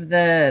some of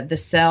the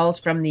cells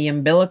from the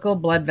umbilical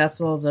blood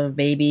vessels of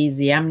babies,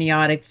 the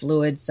amniotic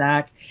fluid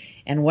sac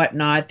and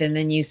whatnot, and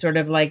then you sort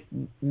of like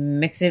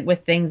mix it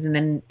with things and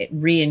then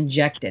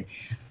re-inject it.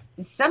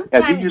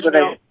 Sometimes, this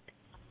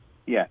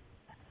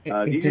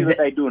is what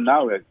I do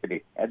now,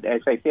 actually.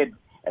 As I said,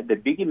 at the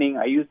beginning,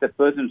 I used the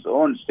person's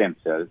own stem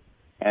cells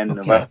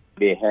and what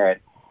they had,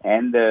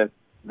 and the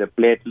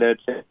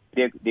platelets,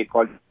 they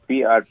call it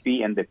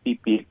PRP and the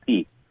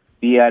PPP.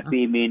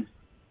 PRP means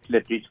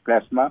platelet-rich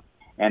plasma,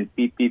 and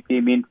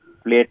PPP means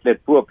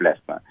platelet-poor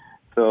plasma.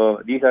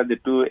 So these are the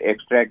two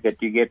extracts that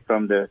you get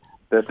from the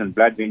person's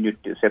blood when you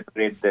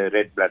separate the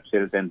red blood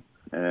cells, and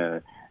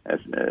so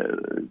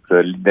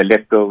the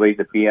leftover is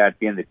the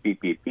PRP and the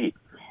PPP.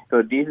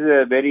 So this is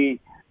a very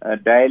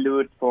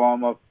dilute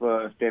form of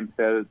stem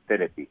cell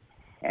therapy,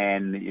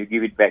 and you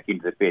give it back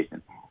into the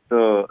patient.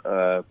 So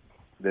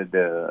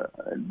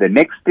the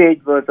next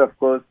stage was, of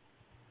course,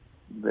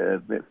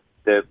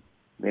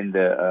 when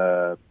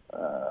the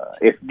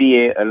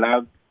FDA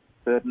allowed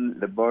certain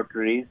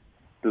laboratories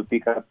to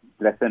pick up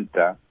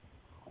placenta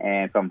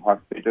and from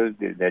hospitals,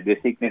 the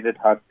designated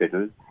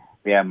hospitals,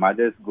 where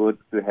mothers go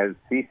to have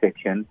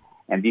C-section,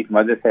 and these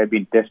mothers have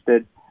been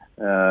tested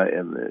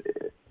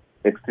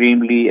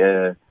extremely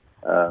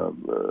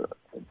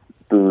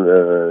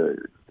to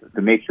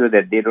make sure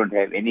that they don't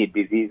have any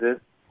diseases,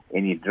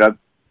 any drugs,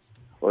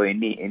 or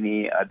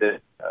any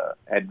other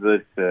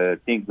adverse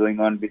things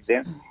going on with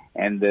them,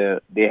 and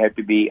they have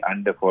to be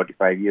under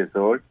 45 years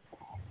old,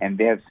 and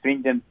they have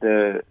stringent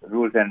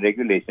rules and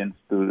regulations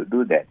to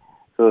do that.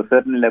 So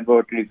certain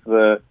laboratories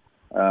were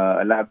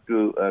allowed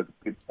to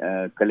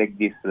collect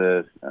this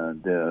the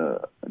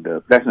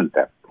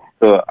placenta.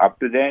 So up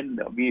to then,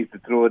 we used to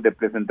throw the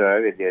placenta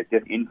away,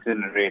 just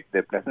incinerate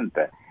the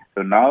placenta.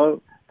 So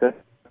now the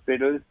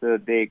hospitals,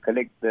 they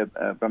collect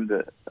from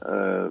the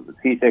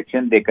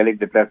C-section, they collect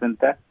the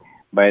placenta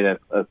by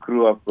a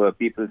crew of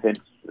people sent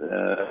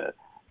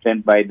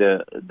by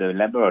the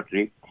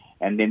laboratory,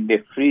 and then they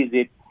freeze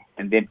it,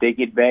 and then take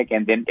it back,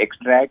 and then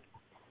extract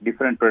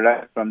different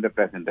products from the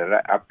placenta.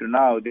 Right? Up to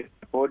now, there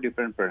are 4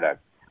 different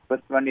products.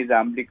 First one is the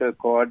umbilical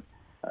cord,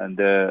 from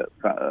the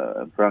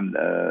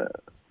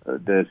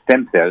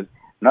stem cells,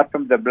 not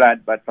from the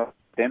blood, but from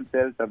stem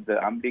cells of the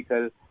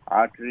umbilical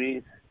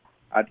artery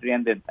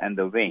and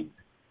the veins.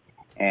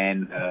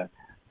 And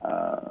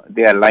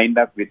they are lined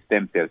up with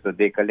stem cells, so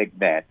they collect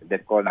that.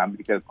 That's called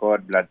umbilical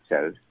cord blood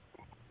cells.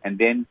 And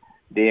then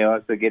they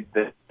also get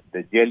the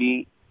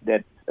jelly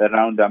that's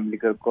around the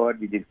umbilical cord,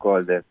 which is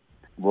called the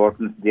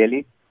Wharton's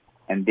jelly.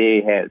 and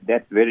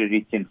that's very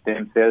rich in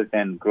stem cells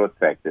and growth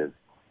factors.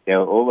 There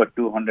are over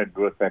 200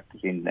 growth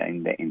factors in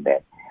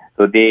that.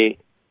 So they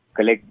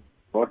collect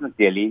cotton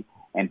jelly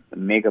and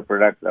make a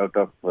product out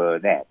of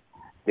that.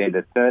 Then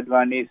the third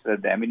one is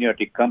the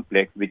amniotic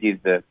complex, which is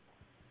the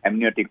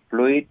amniotic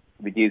fluid,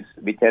 which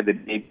has the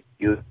baby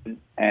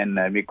urine and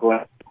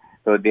mucosa.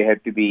 So they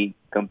have to be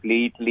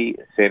completely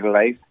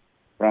sterilized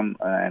from,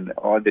 and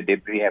all the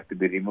debris have to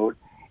be removed.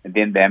 And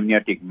then the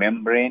amniotic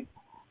membrane,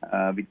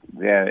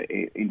 where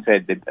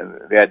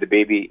the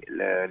baby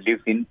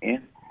lives in.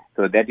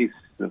 So that is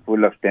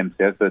full of stem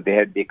cells. So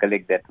they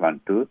collect that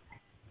one too.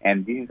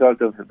 And this is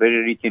also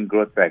very rich in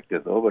growth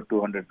factors, over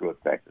 200 growth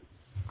factors.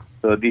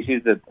 So this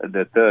is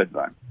the third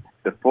one.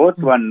 The fourth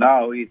one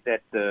now is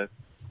that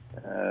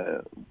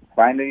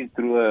finally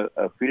through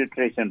a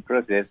filtration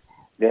process,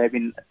 they have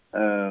been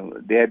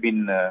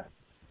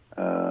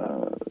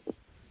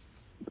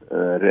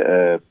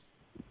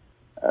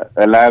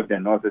allowed,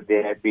 and also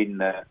they have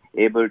been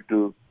able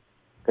to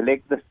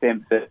collect the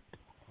stem cells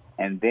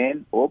and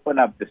then open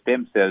up the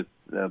stem cells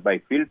by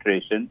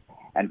filtration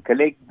and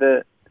collect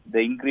the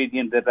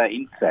ingredients that are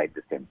inside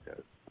the stem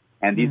cells.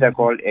 And these are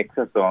called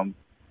exosomes.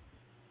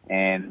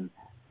 And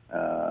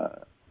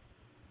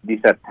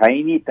these are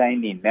tiny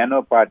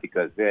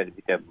nanoparticles,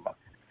 which are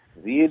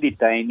really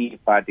tiny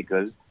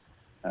particles,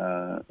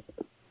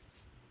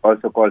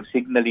 also called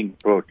signaling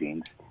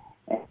proteins.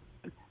 And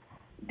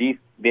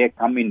they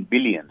come in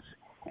billions.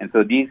 And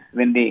so these,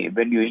 when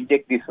you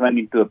inject this one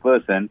into a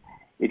person,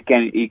 it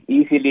can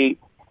easily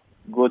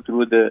go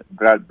through the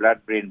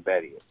blood-brain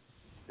barrier.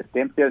 The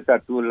stem cells are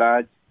too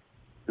large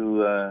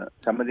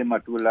some of them are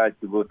too large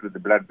to go through the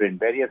blood-brain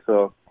barrier.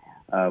 So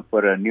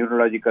for a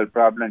neurological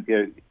problem, if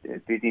you're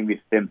treating with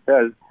stem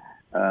cells,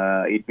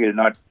 it will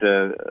not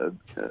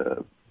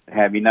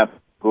have enough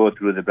go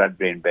through the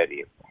blood-brain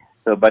barrier.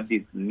 So, but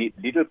these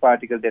little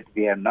particles that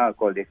we have now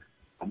called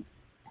exosomes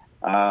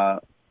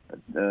are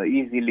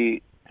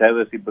easily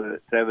traversable.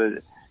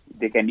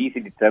 They can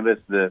easily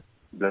traverse the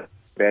blood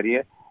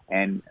barrier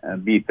and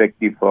be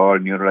effective for all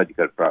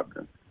neurological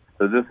problems.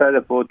 So those are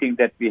the four things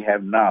that we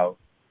have now.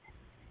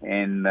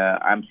 And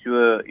I'm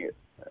sure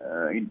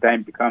in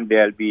time to come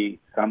there will be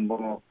some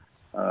more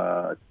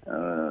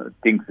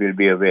things will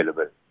be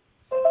available.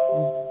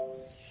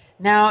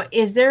 Now,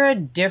 is there a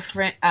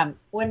different,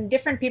 when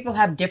different people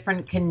have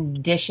different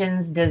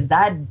conditions, does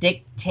that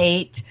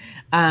dictate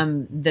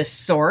the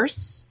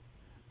source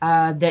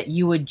that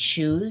you would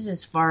choose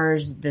as far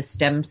as the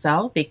stem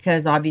cell?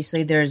 Because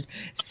obviously there's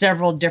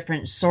several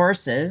different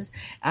sources.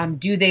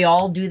 Do they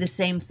all do the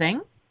same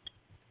thing?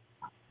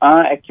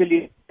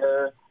 Actually,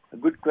 a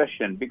good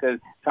question,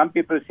 because some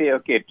people say,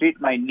 okay, treat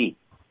my knee.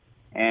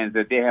 And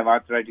they have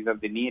arthritis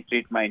of the knee,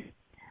 treat my knee.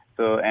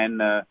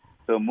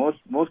 So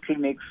most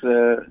clinics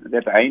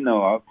that I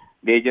know of,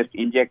 they just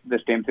inject the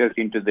stem cells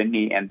into the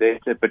knee, and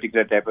there's a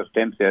particular type of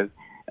stem cells.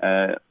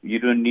 You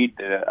don't need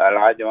a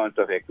large amount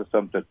of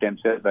exosomes of stem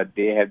cells, but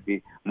they have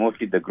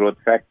mostly the growth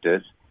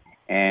factors,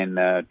 and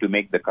to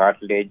make the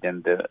cartilage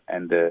and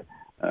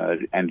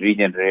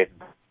regenerate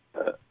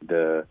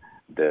the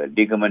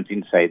ligaments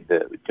inside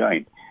the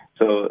joint.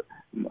 So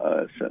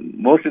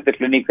most of the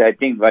clinics, I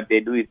think, what they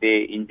do is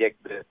they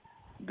inject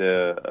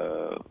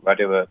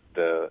whatever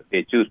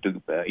they choose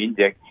to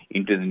inject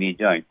into the knee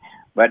joint.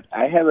 But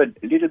I have a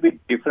little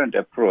bit different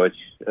approach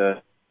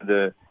to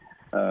the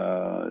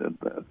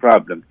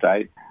problem,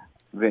 right?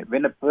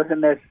 When a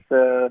person has,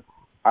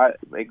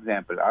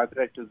 example,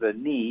 arthritis of the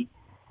knee,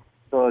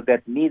 so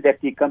that knee that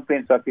he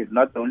complains of is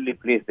not the only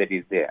place that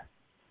is there.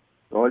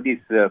 All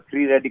these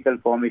free radical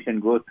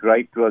formation goes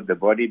right throughout the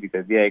body,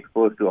 because we are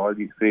exposed to all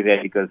these free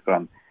radicals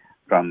from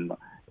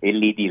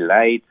LED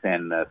lights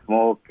and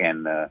smoke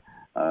and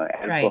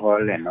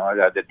alcohol and all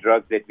the other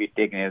drugs that we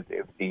take and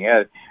everything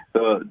else.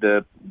 So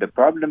the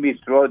problem is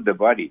throughout the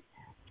body.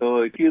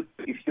 So if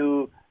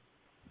you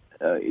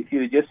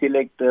just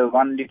select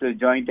one little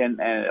joint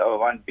or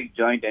one big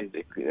joint and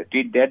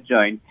treat that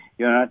joint,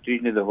 you're not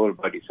treating the whole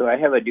body. So I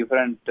have a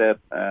different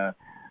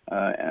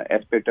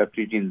aspect of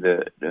treating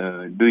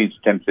doing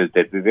stem cell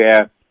therapy,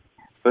 where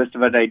first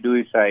what I do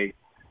is I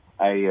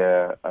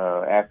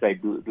after I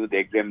do the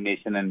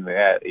examination and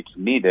where it's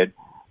needed,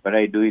 what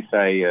I do is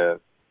I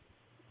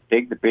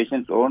take the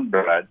patient's own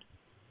blood,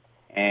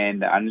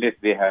 and unless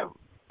they have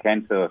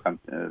cancer or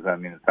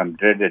some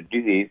dreaded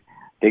disease,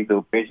 take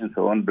the patient's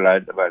own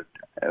blood,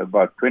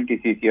 about 20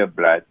 cc of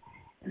blood,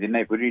 and then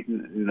I put it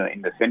in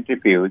the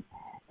centrifuge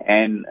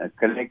and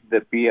collect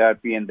the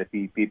PRP and the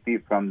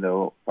PPP from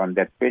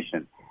that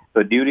patient.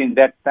 So during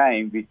that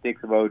time, which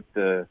takes about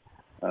 10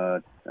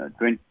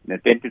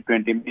 to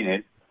 20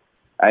 minutes,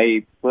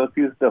 I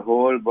perfuse the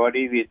whole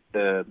body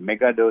with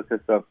mega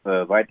doses of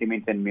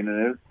vitamins and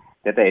minerals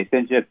that are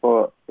essential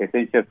for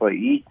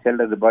each cell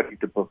of the body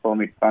to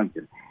perform its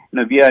function.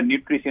 We are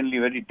nutritionally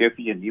very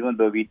deficient, even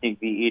though we think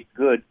we eat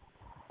good.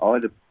 All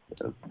the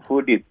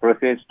food is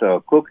processed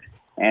or cooked,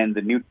 and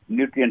the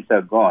nutrients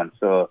are gone.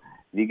 So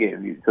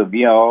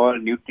we are all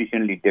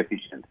nutritionally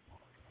deficient.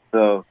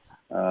 So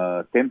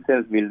stem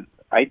cells will,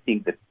 I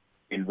think, that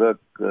will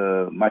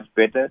work much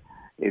better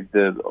if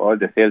all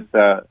the cells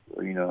are,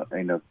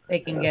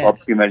 Taking good.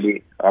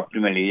 optimally,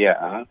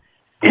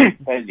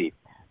 healthy.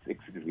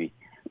 Excuse me.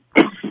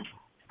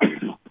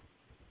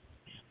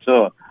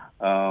 So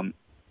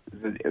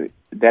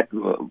that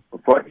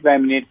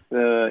 45 minutes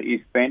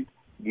is spent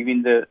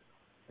giving the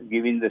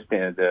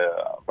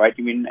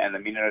vitamin and the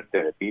mineral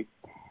therapy.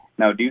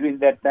 Now, during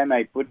that time,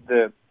 I put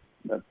the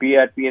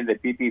PRP and the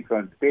PP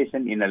from the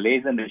patient in a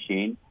laser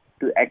machine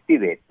to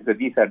activate, because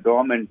these are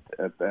dormant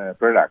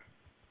products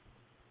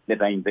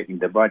that are in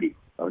the body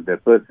of the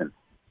person.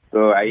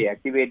 So I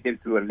activate them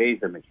through a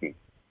laser machine.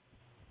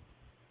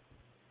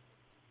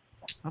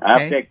 Okay.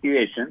 After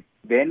activation,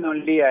 then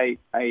only I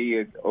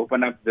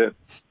open up the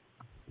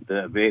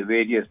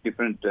various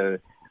different.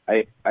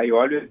 I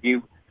always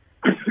give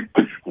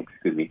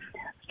excuse me,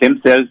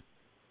 stem cells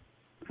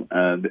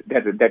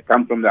that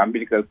come from the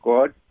umbilical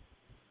cord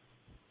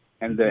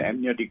and the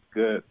amniotic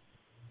the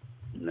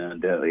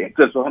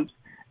exosomes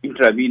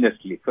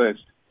intravenously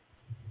first.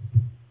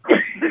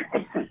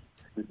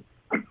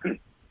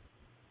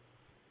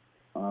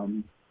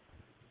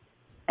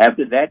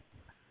 After that,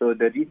 so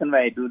the reason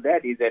why I do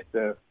that is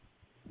that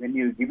when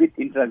you give it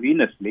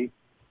intravenously,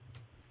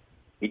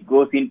 it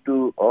goes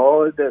into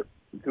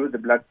through the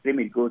bloodstream,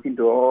 it goes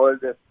into all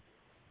the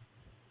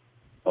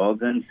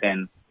organs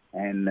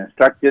and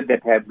structures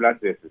that have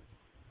blood vessels.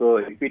 So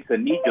if it's a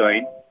knee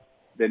joint,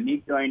 the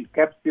knee joint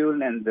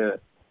capsule and the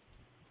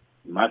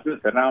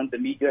muscles around the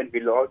knee joint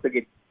will also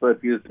get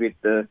perfused with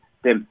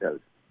stem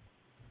cells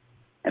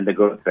and the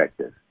growth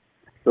factors.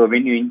 So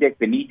when you inject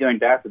the knee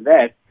joint after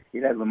that,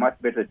 you'll have a much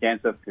better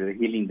chance of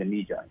healing the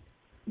knee joint,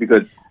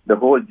 because the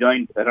whole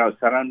joint around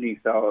surroundings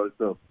are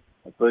also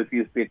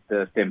perfused with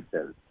stem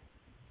cells.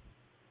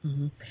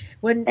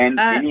 Mm-hmm.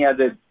 Any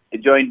other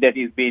joint that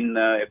is been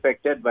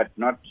affected but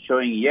not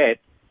showing yet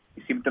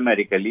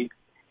symptomatically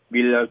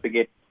will also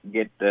get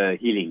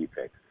healing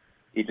effects.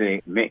 It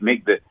will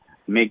make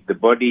the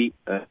body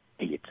heal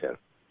itself.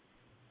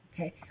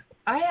 Okay.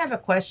 I have a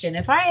question.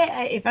 If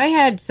I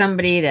had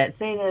somebody that,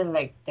 say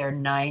they're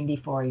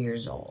 94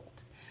 years old,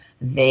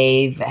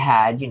 they've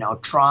had,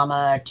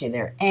 trauma to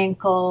their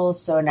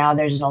ankles, so now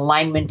there's an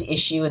alignment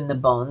issue in the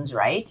bones,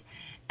 right?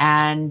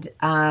 And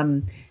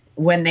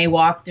when they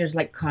walk, there's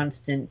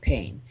constant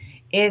pain.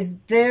 Is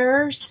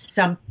there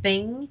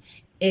something,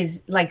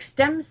 is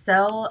stem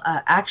cell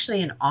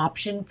actually an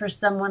option for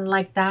someone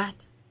like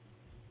that?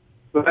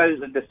 Well,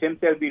 the stem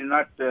cell will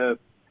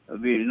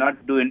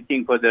not do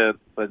anything for the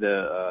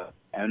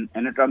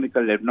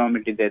anatomical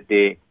abnormality that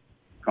they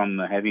from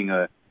having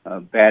a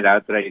bad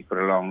arthritis for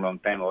a long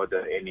time, or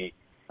any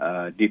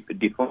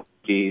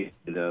deformity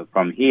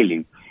from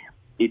healing.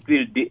 It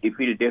will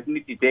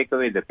definitely take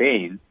away the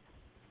pain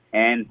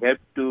and help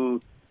to,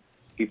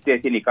 if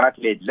there's any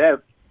cartilage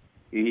left,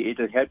 it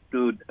will help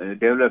to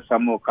develop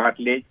some more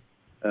cartilage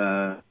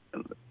to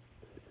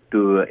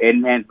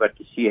enhance what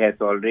she has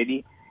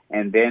already,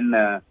 and then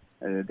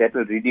that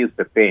will reduce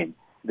the pain.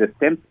 The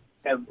stem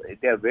cells,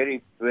 they are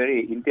very,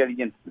 very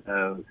intelligent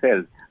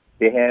cells.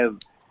 They have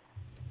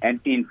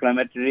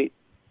anti-inflammatory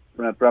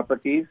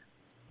properties,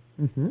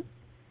 mm-hmm.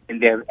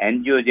 and they have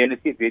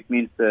angiogenesis, which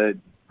means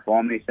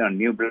formation of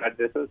new blood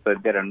vessels. So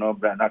if there are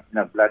not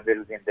enough blood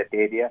vessels in that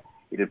area,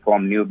 it will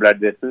form new blood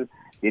vessels.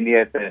 Then he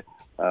has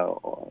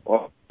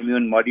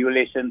immune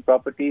modulation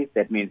properties.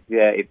 That means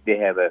if they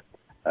have a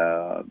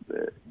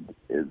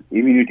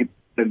immunity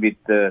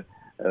with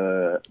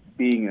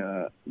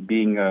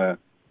being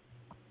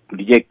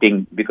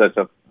rejecting because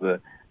of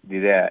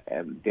they are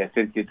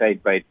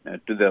sensitized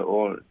to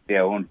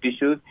their own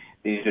tissues.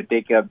 They need to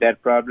take care of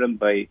that problem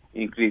by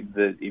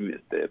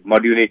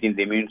modulating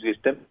the immune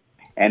system,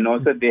 and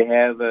also they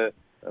have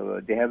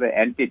an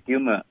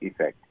anti-tumor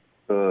effect.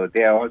 So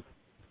they are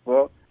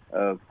also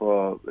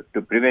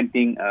to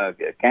preventing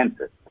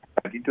cancer.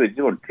 But it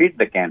won't treat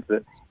the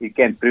cancer. It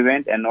can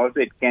prevent, and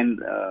also it can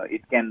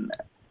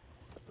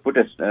put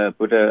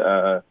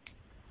a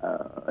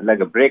like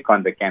a brake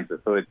on the cancer,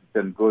 so it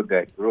doesn't grow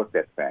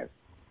that fast.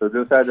 So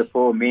those are the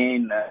four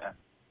main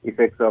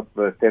effects of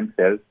stem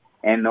cells,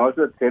 and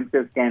also stem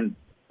cells can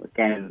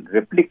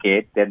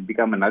replicate and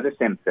become another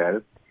stem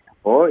cell,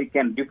 or it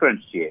can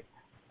differentiate.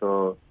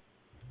 So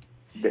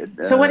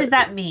what does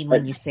that mean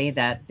when you say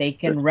that they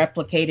can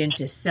replicate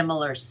into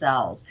similar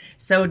cells?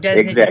 So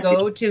does Exactly. it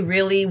go to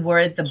really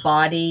where the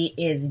body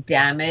is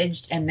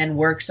damaged and then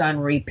works on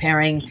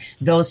repairing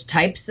those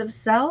types of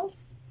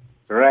cells?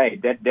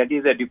 Right. That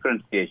is a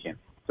differentiation.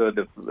 So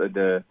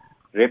the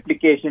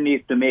replication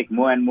is to make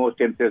more and more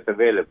stem cells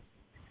available.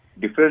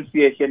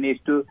 Differentiation is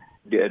to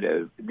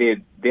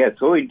they are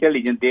so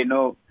intelligent, they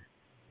know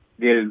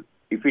if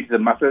it's a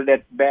muscle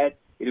that's bad,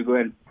 it'll go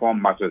and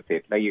form muscle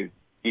cells. Like you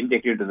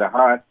inject into the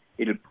heart,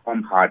 it'll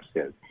form heart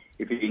cells.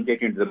 If you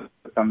inject into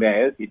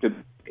somewhere else,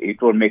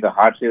 it will make a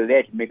heart cell there,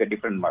 it'll make a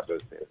different muscle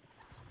cell.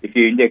 If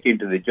you inject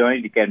into the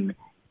joint,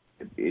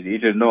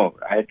 it will know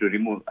I had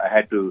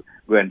to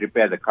go and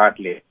repair the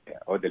cartilage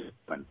or the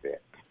ligament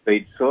there. So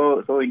it's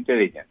so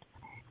intelligent.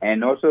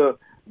 And also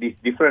these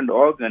different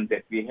organs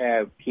that we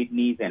have,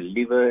 kidneys and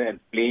liver and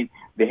spleen,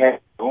 they have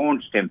their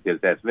own stem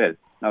cells as well.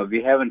 Now,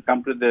 we haven't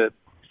come to the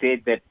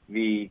state that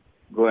we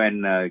go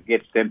and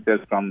get stem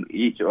cells from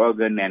each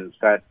organ and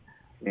start,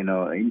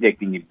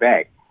 injecting it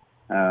back.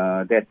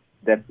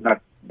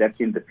 That's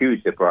in the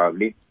future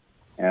probably,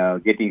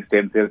 getting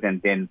stem cells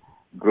and then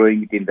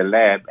growing it in the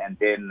lab and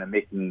then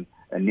making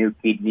a new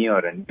kidney or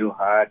a new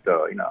heart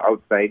or,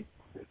 outside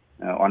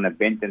on a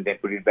bench and then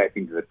put it back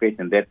into the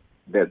patient.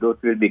 Those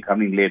will be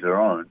coming later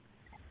on.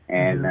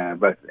 And,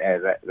 but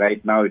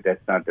right now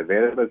that's not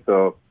available.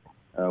 So,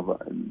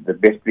 the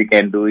best we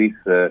can do is,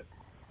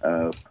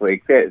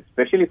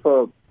 especially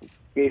for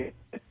cases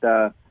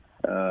that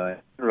are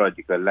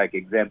neurological, like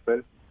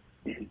example,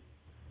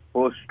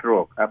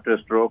 post-stroke, after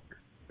stroke,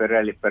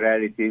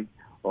 paralysis,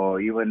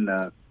 or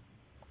even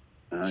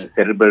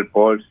cerebral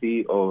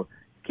palsy, or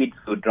kids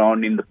who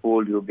drown in the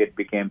pool who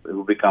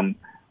become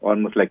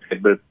almost like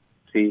cerebral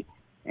palsy,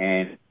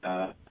 and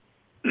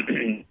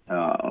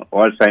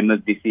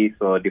Alzheimer's disease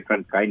or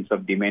different kinds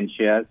of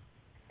dementias,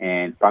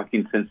 and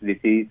Parkinson's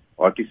disease,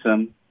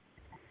 autism,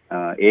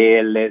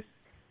 ALS,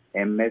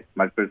 MS,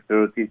 multiple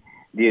sclerosis.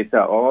 These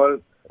are all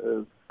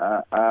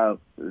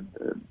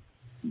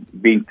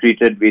being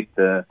treated with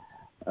the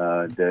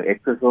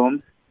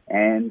exosomes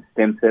and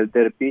stem cell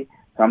therapy.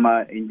 Some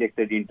are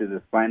injected into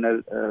the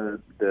spinal,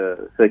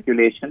 the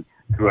circulation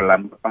through a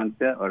lumbar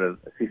puncture or a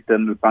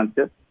cisternal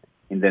puncture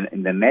in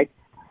the neck,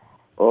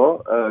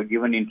 or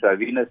given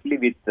intravenously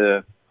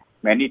with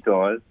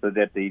mannitol, so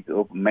that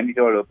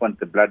mannitol opens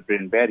the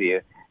blood-brain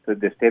barrier, so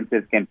the stem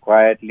cells can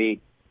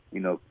quietly,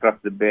 cross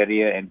the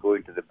barrier and go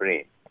into the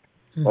brain.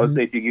 Also,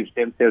 if you give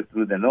stem cells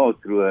through the nose,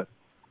 through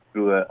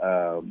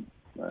a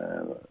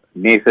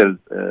nasal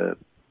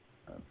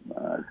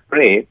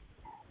spray,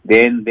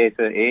 then there's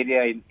an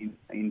area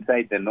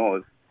inside the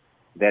nose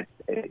that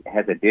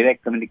has a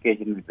direct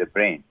communication with the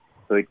brain.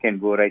 So it can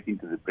go right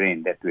into the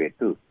brain that way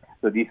too.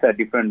 So these are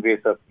different ways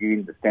of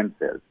giving the stem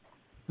cells.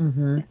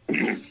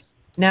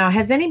 Now,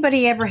 has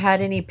anybody ever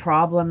had any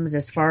problems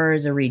as far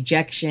as a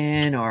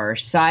rejection or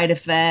side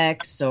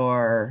effects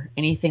or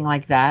anything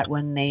like that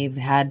when they've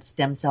had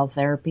stem cell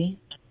therapy?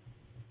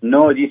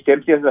 No, these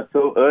stem cells are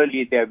so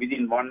early. They are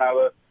within 1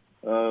 hour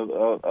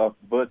of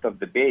birth of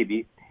the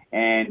baby,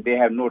 and they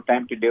have no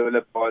time to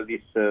develop all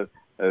this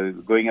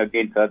going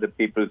against other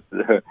people's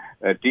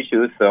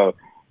tissues. So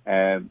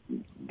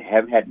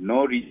have had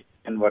no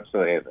rejection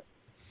whatsoever.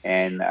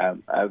 And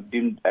I've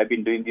been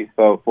doing this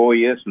for 4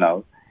 years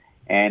now,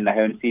 and I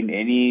haven't seen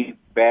any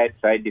bad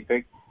side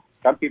effects.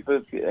 Some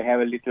people have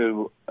a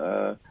little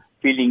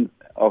feeling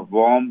of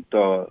warmth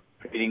or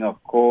feeling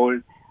of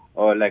cold,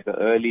 or like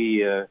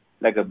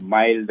like a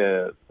mild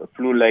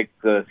flu-like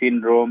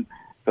syndrome.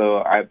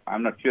 So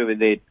I'm not sure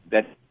whether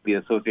that be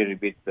associated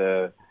with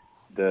the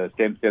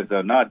stem cells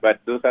or not.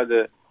 But those are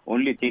the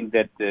only things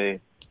that they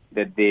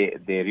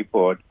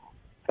report.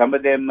 Some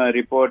of them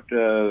report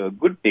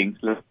good things,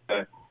 like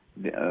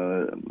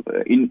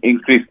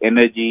increased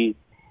energy,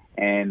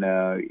 and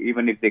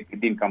even if they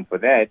didn't come for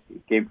that,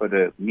 it came for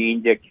the knee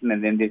injection,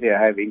 and then they say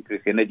I have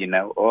increased energy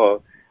now,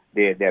 or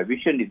their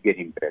vision is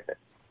getting better.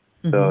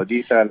 So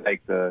these are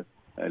like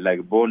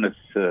bonus,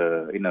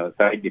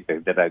 side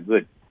effects that are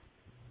good.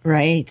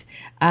 Right.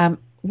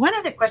 One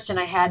other question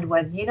I had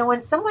was,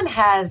 when someone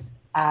has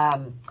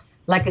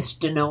like a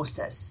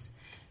stenosis,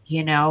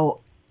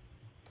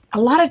 a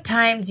lot of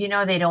times, they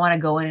don't want to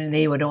go in and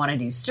they don't want to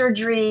do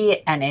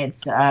surgery, and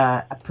it's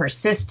a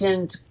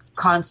persistent,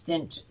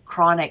 constant,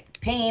 chronic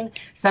pain.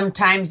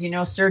 Sometimes,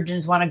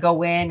 surgeons want to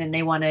go in and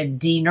they want to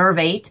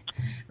denervate,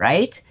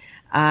 right,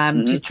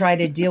 to try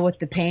to deal with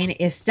the pain.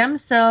 Is stem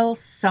cells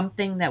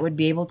something that would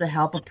be able to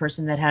help a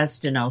person that has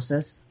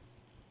stenosis?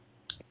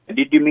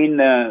 Did you mean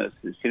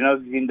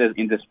stenosis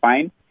in the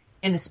spine?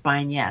 In the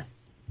spine,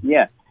 yes.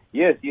 Yeah.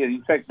 Yes.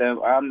 In fact,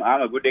 I'm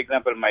a good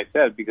example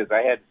myself, because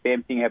I had the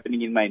same thing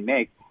happening in my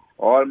neck.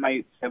 All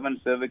my 7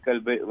 cervical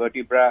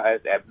vertebrae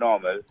is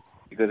abnormal,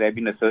 because I've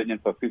been a surgeon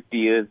for 50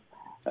 years.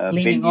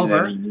 Leaning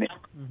over.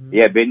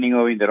 Bending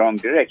over in the wrong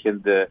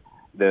direction.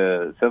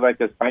 The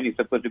cervical spine is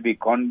supposed to be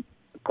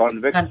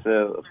convex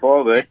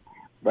forward,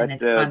 but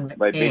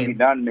by bending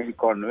down, maybe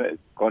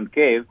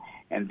concave,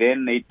 and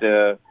then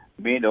it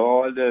made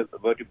all the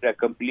vertebrae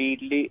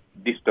completely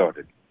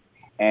distorted.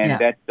 And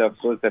that, of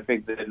course,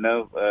 affects the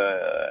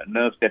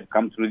nerves that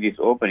come through this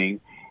opening.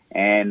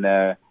 And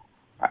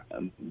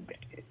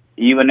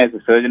even as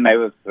a surgeon, I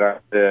was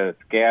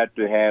scared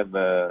to have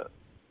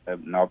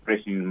an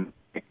operation,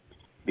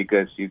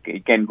 because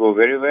it can go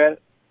very well,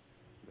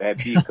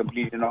 be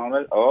completely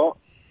normal, or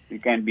you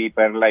can be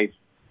paralyzed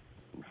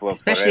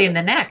especially forever. In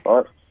the neck.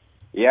 Or,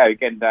 you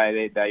can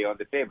die on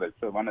the table.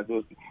 So one of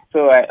those.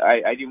 So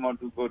I didn't want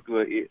to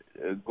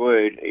go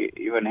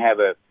even have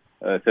a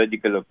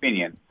surgical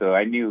opinion. So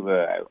I knew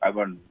I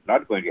was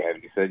not going to have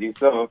any surgery.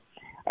 So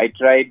I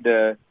tried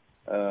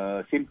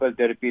simple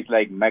therapies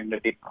like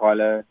magnetic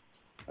collar,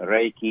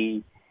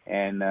 Reiki,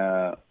 and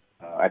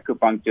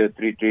acupuncture,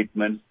 3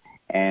 treatments.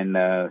 and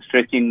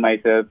stretching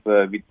myself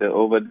with the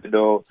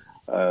over-the-door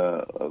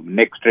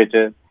neck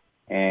stretcher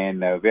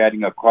and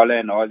wearing a collar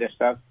and all that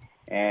stuff.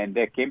 And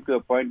there came to a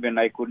point when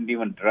I couldn't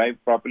even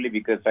drive properly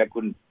because I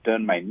couldn't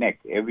turn my neck.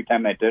 Every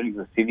time I turned, it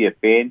was severe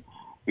pain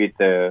with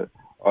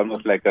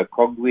almost like a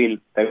cogwheel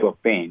type of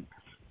pain.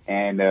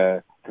 And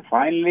so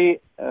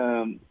finally,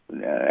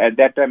 at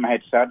that time, I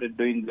had started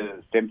doing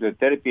the stem cell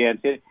therapy and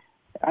said,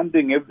 I'm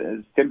doing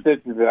stem cells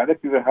with other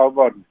people. How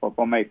about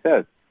for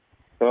myself?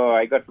 So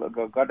I got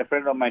a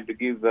friend of mine to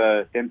give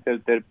stem cell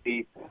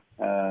therapy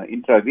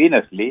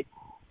intravenously,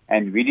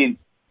 and within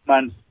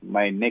months,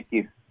 my neck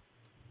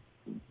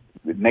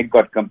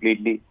got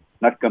completely,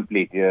 not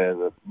complete,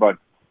 about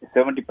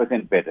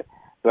 70% better.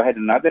 So I had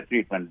another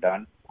treatment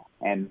done,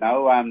 and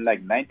now I'm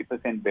like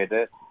 90%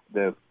 better.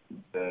 The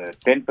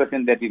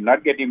 10% that is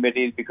not getting better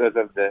is because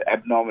of the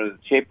abnormal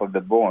shape of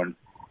the bones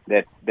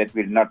that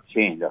will not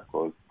change, of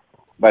course.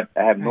 But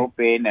I have no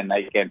pain and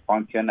I can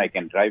function, I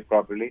can drive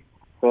properly.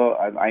 So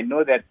I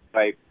know that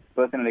by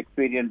personal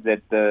experience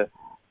that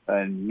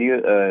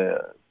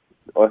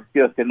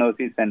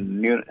osteostenosis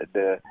and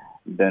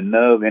the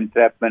nerve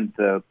entrapment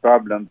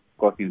problems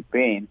causing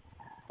pain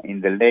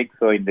in the legs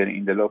or in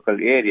the local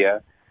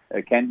area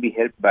can be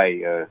helped by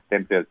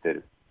stem cell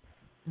therapy.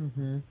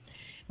 Mm-hmm.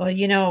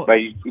 Well, but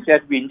it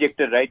has to be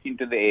injected right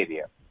into the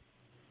area.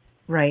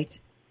 Right.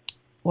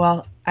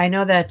 Well, I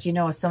know that,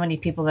 so many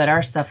people that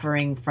are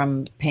suffering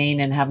from pain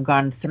and have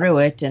gone through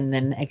it and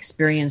then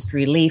experienced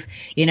relief,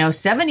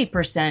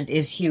 70%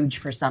 is huge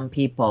for some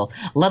people,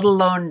 let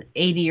alone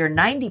 80 or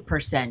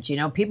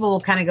 90%. People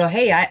will kind of go,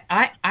 hey,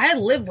 I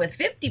live with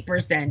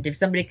 50% if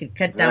somebody could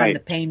cut down the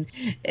pain,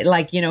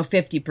 like,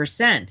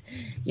 50%,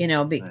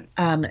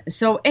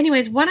 So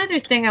anyways, one other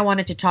thing I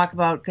wanted to talk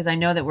about, because I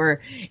know that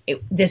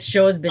this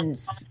show has been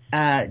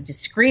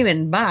just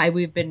screaming by.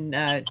 We've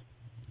been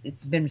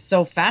it's been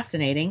so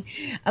fascinating.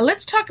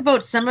 Let's talk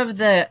about some of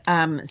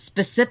the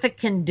specific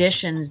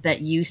conditions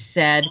that you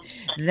said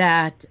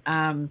that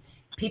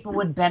people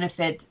would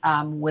benefit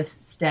with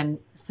stem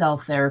cell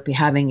therapy,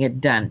 having it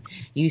done.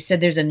 You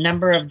said there's a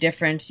number of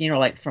different,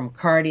 like from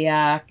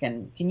cardiac,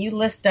 and can you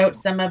list out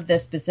some of the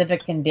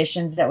specific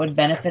conditions that would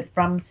benefit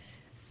from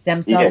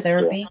stem cell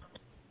therapy?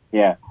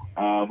 Yeah.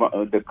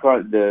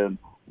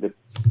 The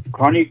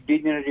chronic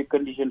degenerative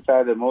conditions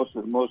are the most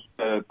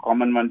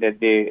common one that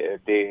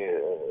they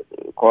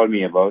call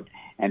me about,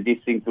 and these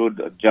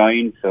include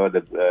joints or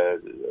the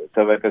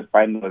cervical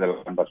spine or the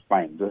lumbar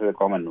spine. Those are the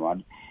common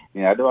ones.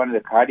 The other one, the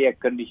cardiac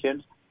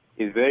conditions,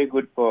 is very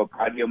good for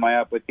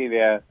cardiomyopathy,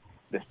 where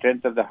the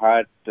strength of the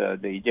heart, the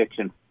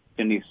ejection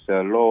fraction is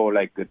low,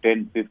 like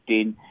 10,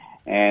 15,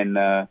 and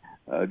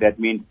that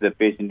means the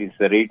patient is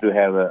ready to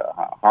have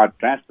a heart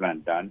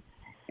transplant done.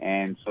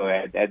 And so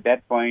at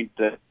that point,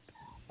 the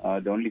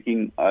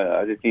only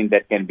other thing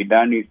that can be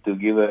done is to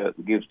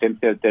give stem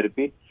cell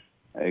therapy.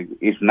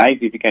 It's nice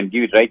if you can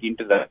give it right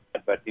into the,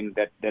 but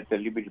that's a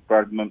little bit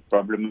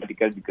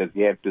problematical because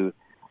you have to.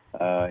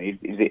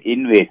 It's an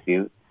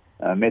invasive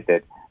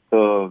method.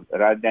 So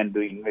rather than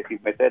doing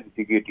invasive method, if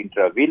you give it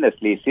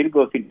intravenously, it still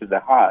goes into the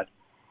heart,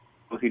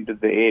 goes into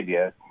the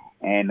area,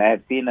 and I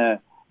have seen a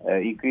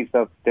increase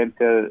of stem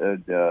cell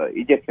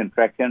ejection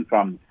fraction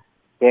from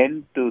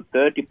 10 to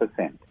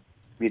 30%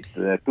 with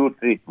 2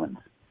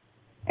 treatments.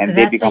 And so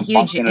they that's become a huge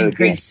functional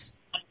increase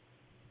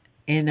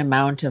in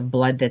amount of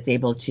blood that's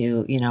able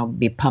to,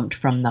 be pumped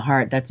from the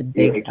heart. That's a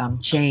big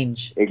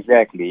change.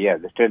 Exactly, yeah.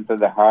 The strength of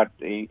the heart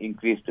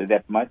increased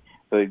that much,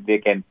 so they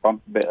can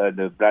pump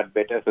the blood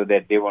better so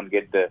that they won't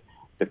get the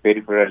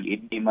peripheral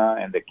edema,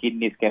 and the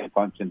kidneys can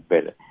function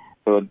better.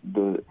 So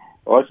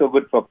also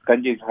good for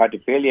congenital heart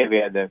failure,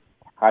 where the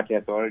heart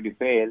has already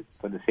failed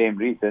for the same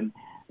reason.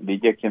 The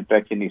ejection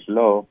fraction is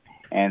low,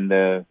 and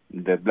the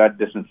blood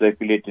doesn't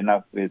circulate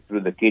enough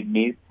through the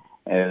kidneys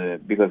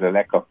because of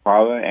lack of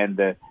power, and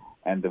the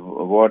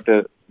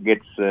water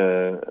gets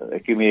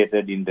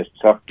accumulated in the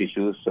soft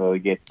tissues, so you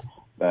get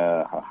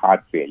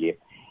heart failure.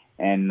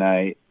 And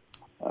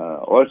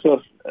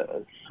also,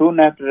 soon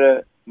after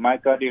a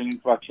myocardial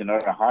infarction or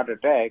a heart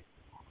attack,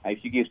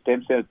 if you give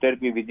stem cell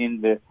therapy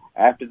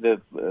after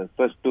the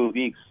first 2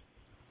 weeks,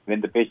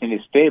 when the patient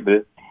is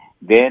stable,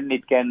 then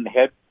it can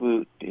help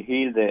to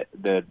heal the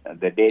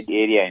dead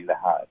area in the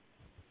heart.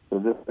 So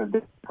this is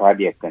the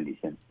cardiac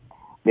conditions.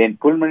 Then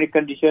pulmonary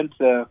conditions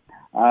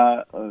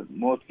are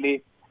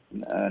mostly,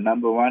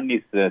 number one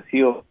is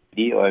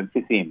COPD or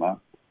emphysema,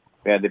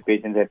 where the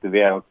patients have to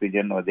wear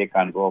oxygen or they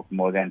can't go up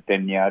more than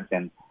 10 yards,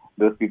 and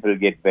those people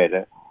get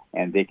better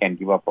and they can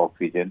give up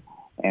oxygen.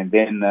 And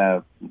then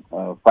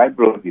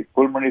fibrosis.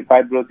 Pulmonary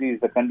fibrosis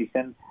is a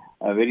condition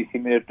very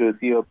similar to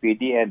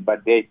COPD,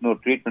 but there is no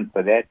treatment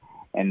for that.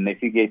 And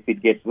if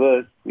it gets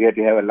worse, we have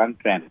to have a lung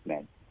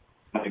transplant.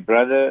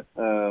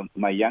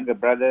 My younger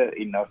brother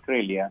in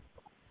Australia,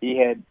 he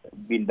had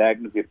been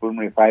diagnosed with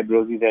pulmonary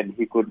fibrosis, and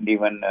he couldn't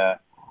even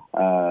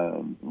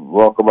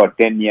walk about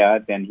 10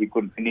 yards, and he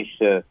couldn't finish.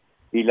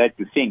 He liked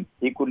to sing.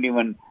 He couldn't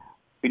even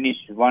finish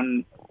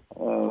one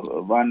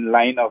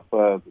line of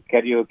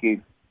karaoke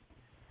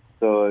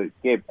So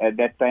at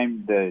that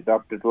time, the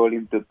doctor told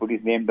him to put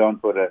his name down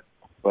for a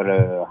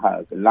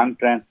lung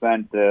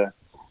transplant. You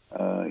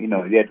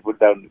had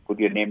to put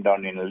your name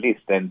down in a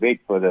list and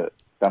wait for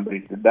somebody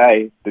to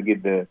die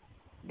to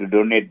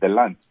donate the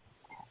lung.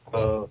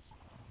 So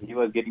he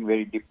was getting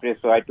very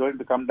depressed. So I told him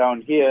to come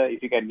down here.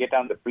 If you can get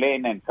on the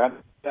plane and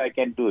come, I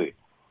can do it.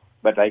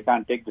 But I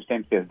can't take the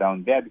stem cells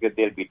down there because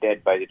they'll be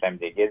dead by the time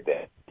they get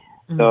there.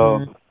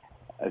 Mm-hmm.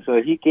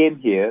 So he came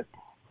here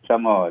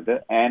somehow or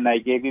other, and I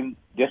gave him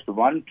just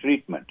one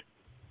treatment.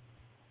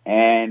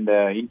 And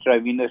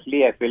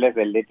intravenously, as well as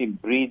I let him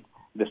breathe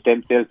the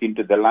stem cells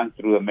into the lung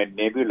through a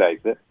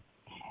nebulizer.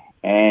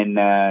 And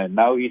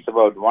now he's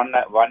about one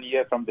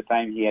year from the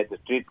time he had the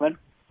treatment.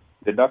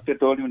 The doctor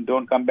told him,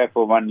 don't come back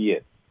for 1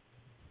 year.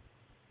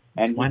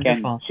 And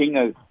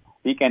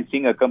he can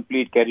sing a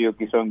complete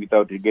karaoke song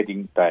without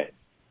getting tired.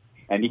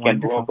 And he can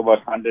walk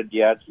about 100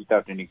 yards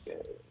without any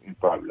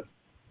problem.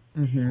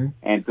 Mm-hmm.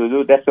 And to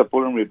do that's a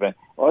pulmonary plan.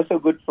 Also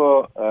good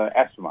for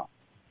asthma.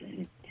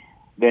 Mm-hmm.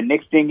 The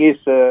next thing is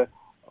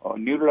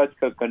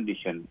neurological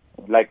condition.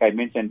 Like I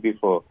mentioned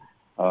before,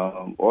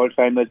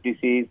 Alzheimer's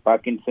disease,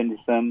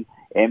 Parkinsonism,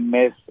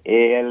 MS,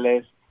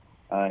 ALS,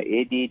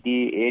 ADD,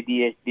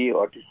 ADHD,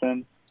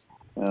 autism,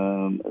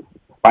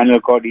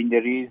 spinal cord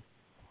injuries,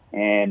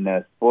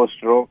 and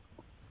post-stroke.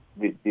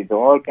 These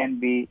all can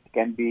be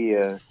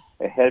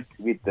helped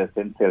with the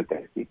stem cell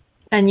therapy.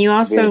 And you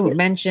also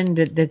mentioned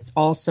that it's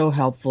also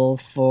helpful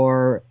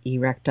for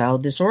erectile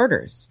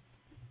disorders.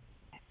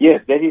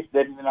 Yes, that is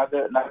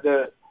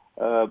another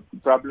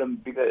problem,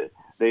 because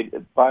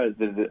part of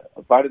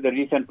the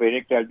reason for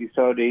erectile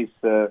disorder is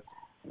the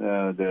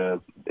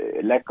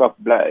lack of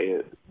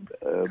blood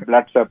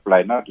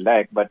supply, not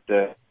lack, but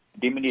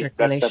diminished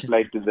blood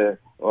supply to the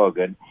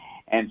organ.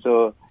 And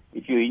so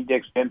if you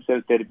inject stem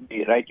cell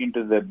therapy right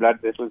into the blood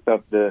vessels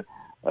of the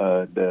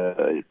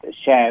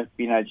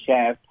penile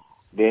shaft,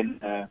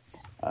 then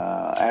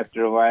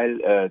after a while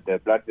the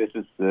blood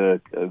vessels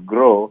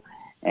grow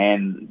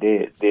and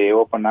they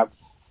open up,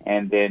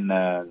 and then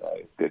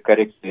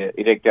corrects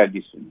erectile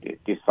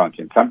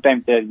dysfunction.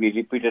 Sometimes they'll be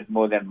repeated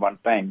more than one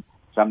time.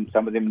 Some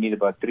of them need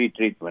about 3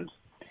 treatments.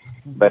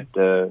 Mm-hmm. But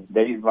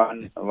there is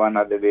one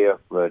other way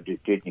of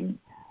treating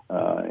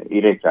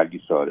erectile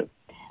disorder.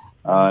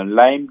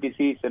 Lyme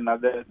disease,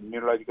 another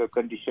neurological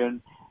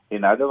condition.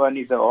 Another one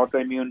is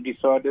autoimmune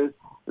disorders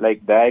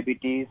like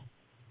diabetes,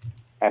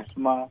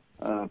 asthma,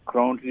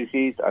 Crohn's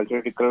disease,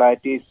 ulcerative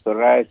colitis,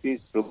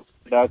 psoriasis,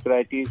 rheumatoid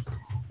arthritis,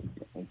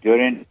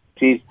 Jordan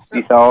disease.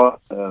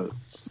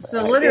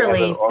 So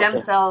literally, stem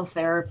cell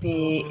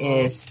therapy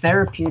is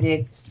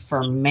therapeutic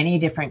for many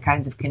different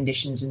kinds of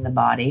conditions in the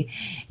body,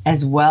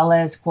 as well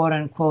as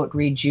quote-unquote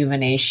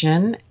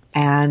rejuvenation.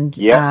 And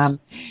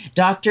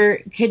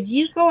Doctor, could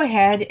you go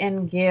ahead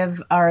and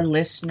give our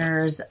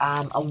listeners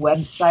a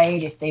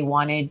website if they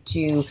wanted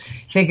to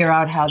figure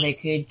out how they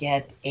could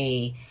get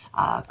a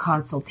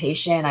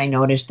consultation? I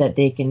noticed that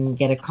they can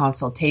get a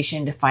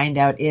consultation to find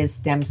out, is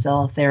stem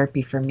cell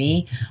therapy for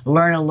me?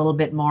 Learn a little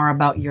bit more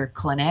about your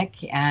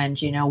clinic and,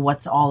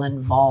 what's all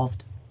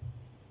involved.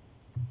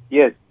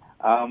 Yes.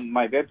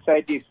 My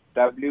website is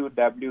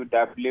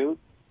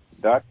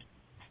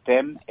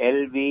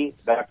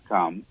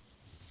www.stemlv.com.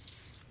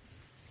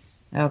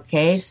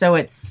 Okay, so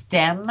it's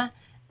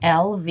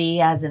STEMLV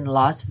as in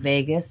Las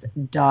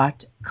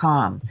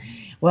Vegas.com.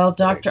 Well,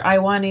 Doctor, I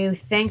want to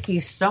thank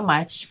you so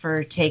much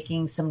for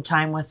taking some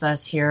time with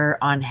us here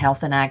on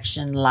Health in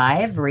Action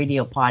Live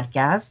radio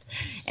podcast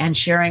and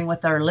sharing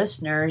with our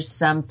listeners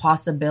some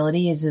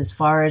possibilities as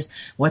far as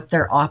what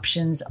their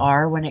options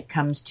are when it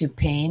comes to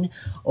pain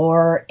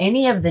or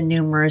any of the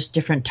numerous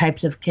different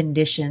types of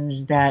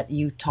conditions that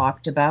you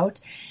talked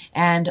about.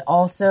 And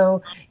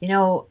also,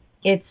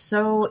 it's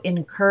so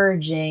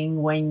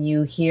encouraging when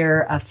you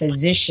hear a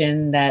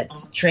physician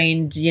that's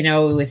trained,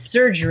 with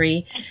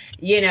surgery,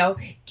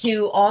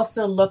 to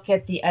also look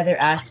at the other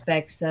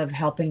aspects of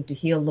helping to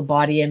heal the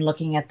body and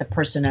looking at the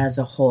person as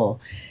a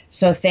whole.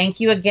 So thank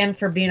you again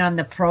for being on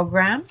the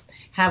program.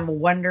 Have a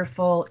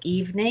wonderful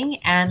evening,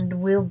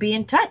 and we'll be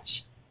in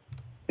touch.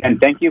 And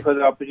thank you for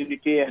the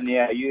opportunity. And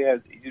you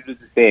do the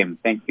same.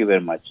 Thank you very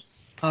much.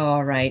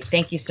 All right.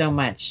 Thank you so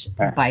much.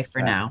 Bye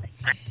for now.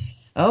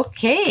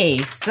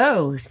 Okay,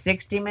 so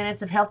 60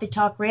 minutes of Healthy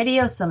Talk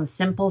Radio, some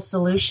simple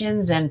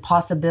solutions and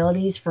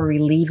possibilities for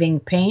relieving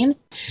pain.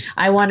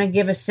 I want to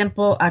give a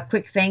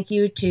quick thank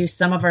you to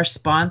some of our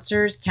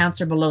sponsors: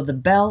 Cancer Below the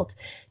Belt,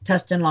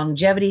 Tustin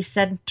Longevity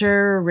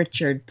Center,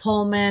 Richard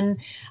Pullman,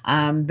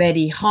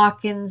 Betty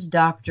Hawkins,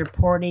 Dr.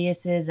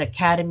 Porteous's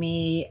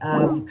Academy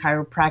of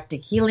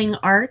Chiropractic Healing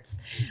Arts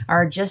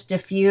are just a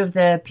few of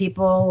the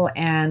people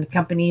and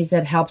companies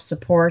that help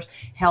support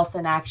Health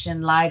in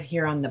Action Live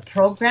here on the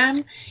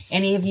program.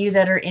 Any of you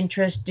that are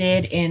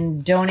interested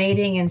in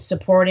donating and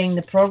supporting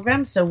the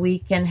program so we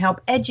can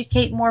help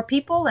educate more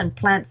people and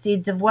plant seeds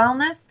seeds of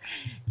wellness,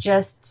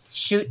 just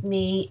shoot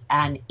me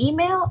an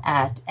email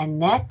at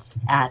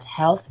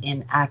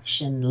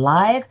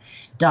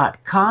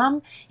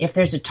annette@healthinactionlive.com. If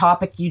there's a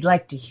topic you'd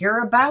like to hear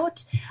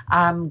about,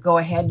 go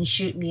ahead and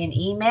shoot me an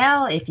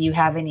email. If you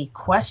have any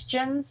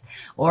questions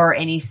or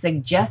any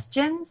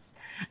suggestions,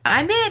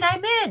 I'm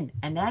in.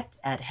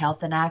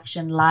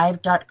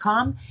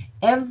 Annette@healthinactionlive.com.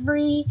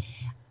 Every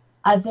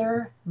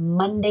other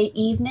Monday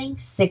evening,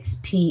 6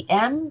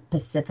 p.m.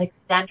 Pacific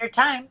Standard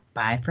Time.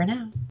 Bye for now.